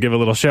just thought I'd give a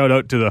little shout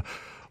out to the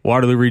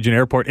Waterloo Region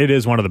Airport. It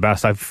is one of the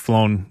best. I've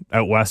flown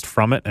out west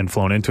from it and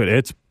flown into it.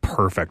 It's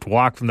perfect.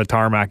 Walk from the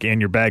tarmac in,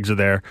 your bags are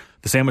there.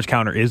 The sandwich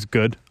counter is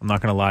good. I'm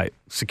not going to lie.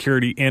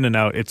 Security in and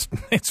out, it's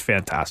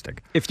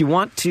fantastic. If you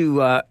want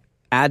to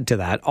add to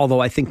that, although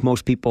I think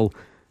most people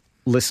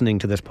listening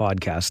to this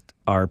podcast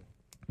are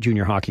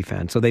junior hockey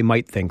fans, so they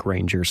might think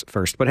Rangers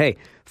first. But hey,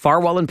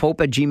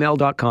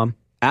 farwellandpope@gmail.com,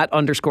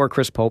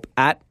 @_Chris Pope,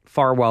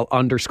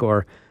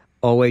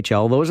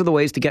 @Farwell_OHL. Those are the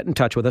ways to get in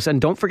touch with us. And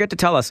don't forget to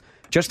tell us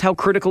just how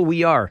critical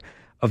we are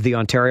of the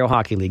Ontario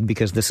Hockey League,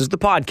 because this is the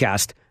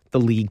podcast the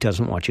league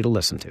doesn't want you to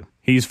listen to.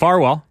 He's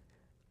Farwell.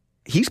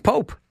 He's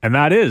Pope. And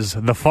that is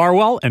the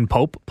Farwell and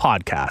Pope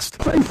podcast.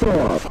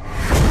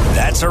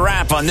 That's a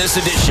wrap on this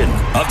edition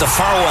of the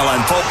Farwell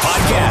and Pope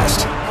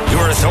podcast.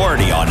 Your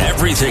authority on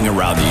everything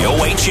around the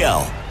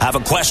OHL. Have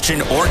a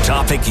question or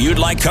topic you'd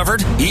like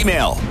covered?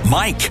 Email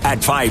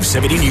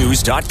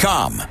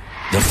mike@570news.com.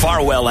 The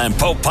Farwell and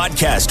Pope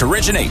podcast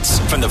originates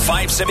from the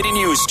 570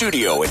 News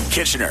studio in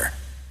Kitchener.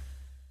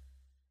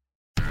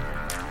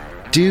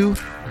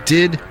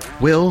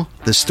 Will,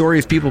 the Story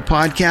of People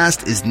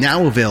podcast is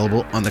now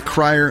available on the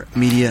Crier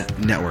Media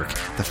Network.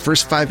 The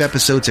first 5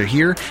 episodes are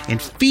here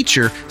and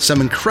feature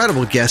some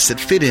incredible guests that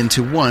fit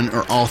into one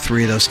or all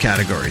 3 of those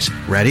categories.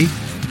 Ready?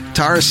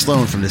 Tara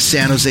Sloan from the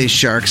San Jose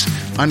Sharks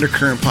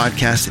Undercurrent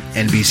podcast at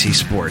NBC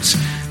Sports.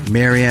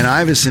 Marianne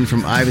Iveson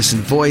from Iveson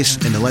Voice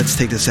and the Let's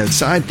Take This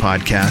Outside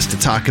podcast to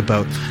talk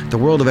about the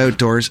world of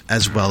outdoors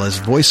as well as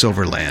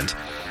voiceover land.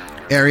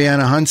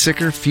 Ariana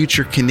Hunsicker,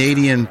 future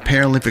Canadian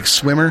Paralympic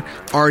swimmer,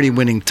 already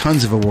winning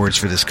tons of awards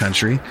for this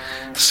country.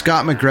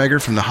 Scott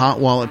McGregor from the Hot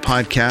Wallet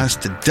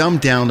podcast to dumb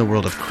down the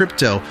world of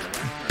crypto,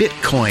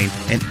 Bitcoin,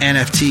 and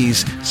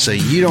NFTs so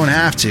you don't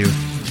have to.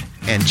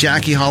 And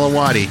Jackie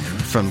Holowati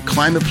from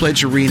Climate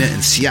Pledge Arena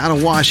in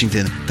Seattle,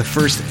 Washington, the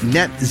first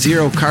net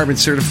zero carbon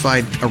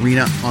certified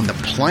arena on the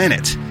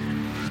planet.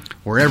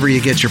 Wherever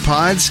you get your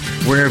pods,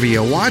 wherever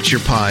you watch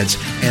your pods,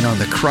 and on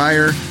the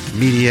Crier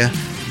Media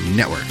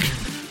Network.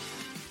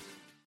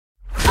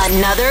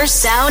 Another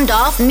Sound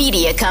Off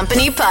Media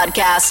Company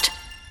podcast.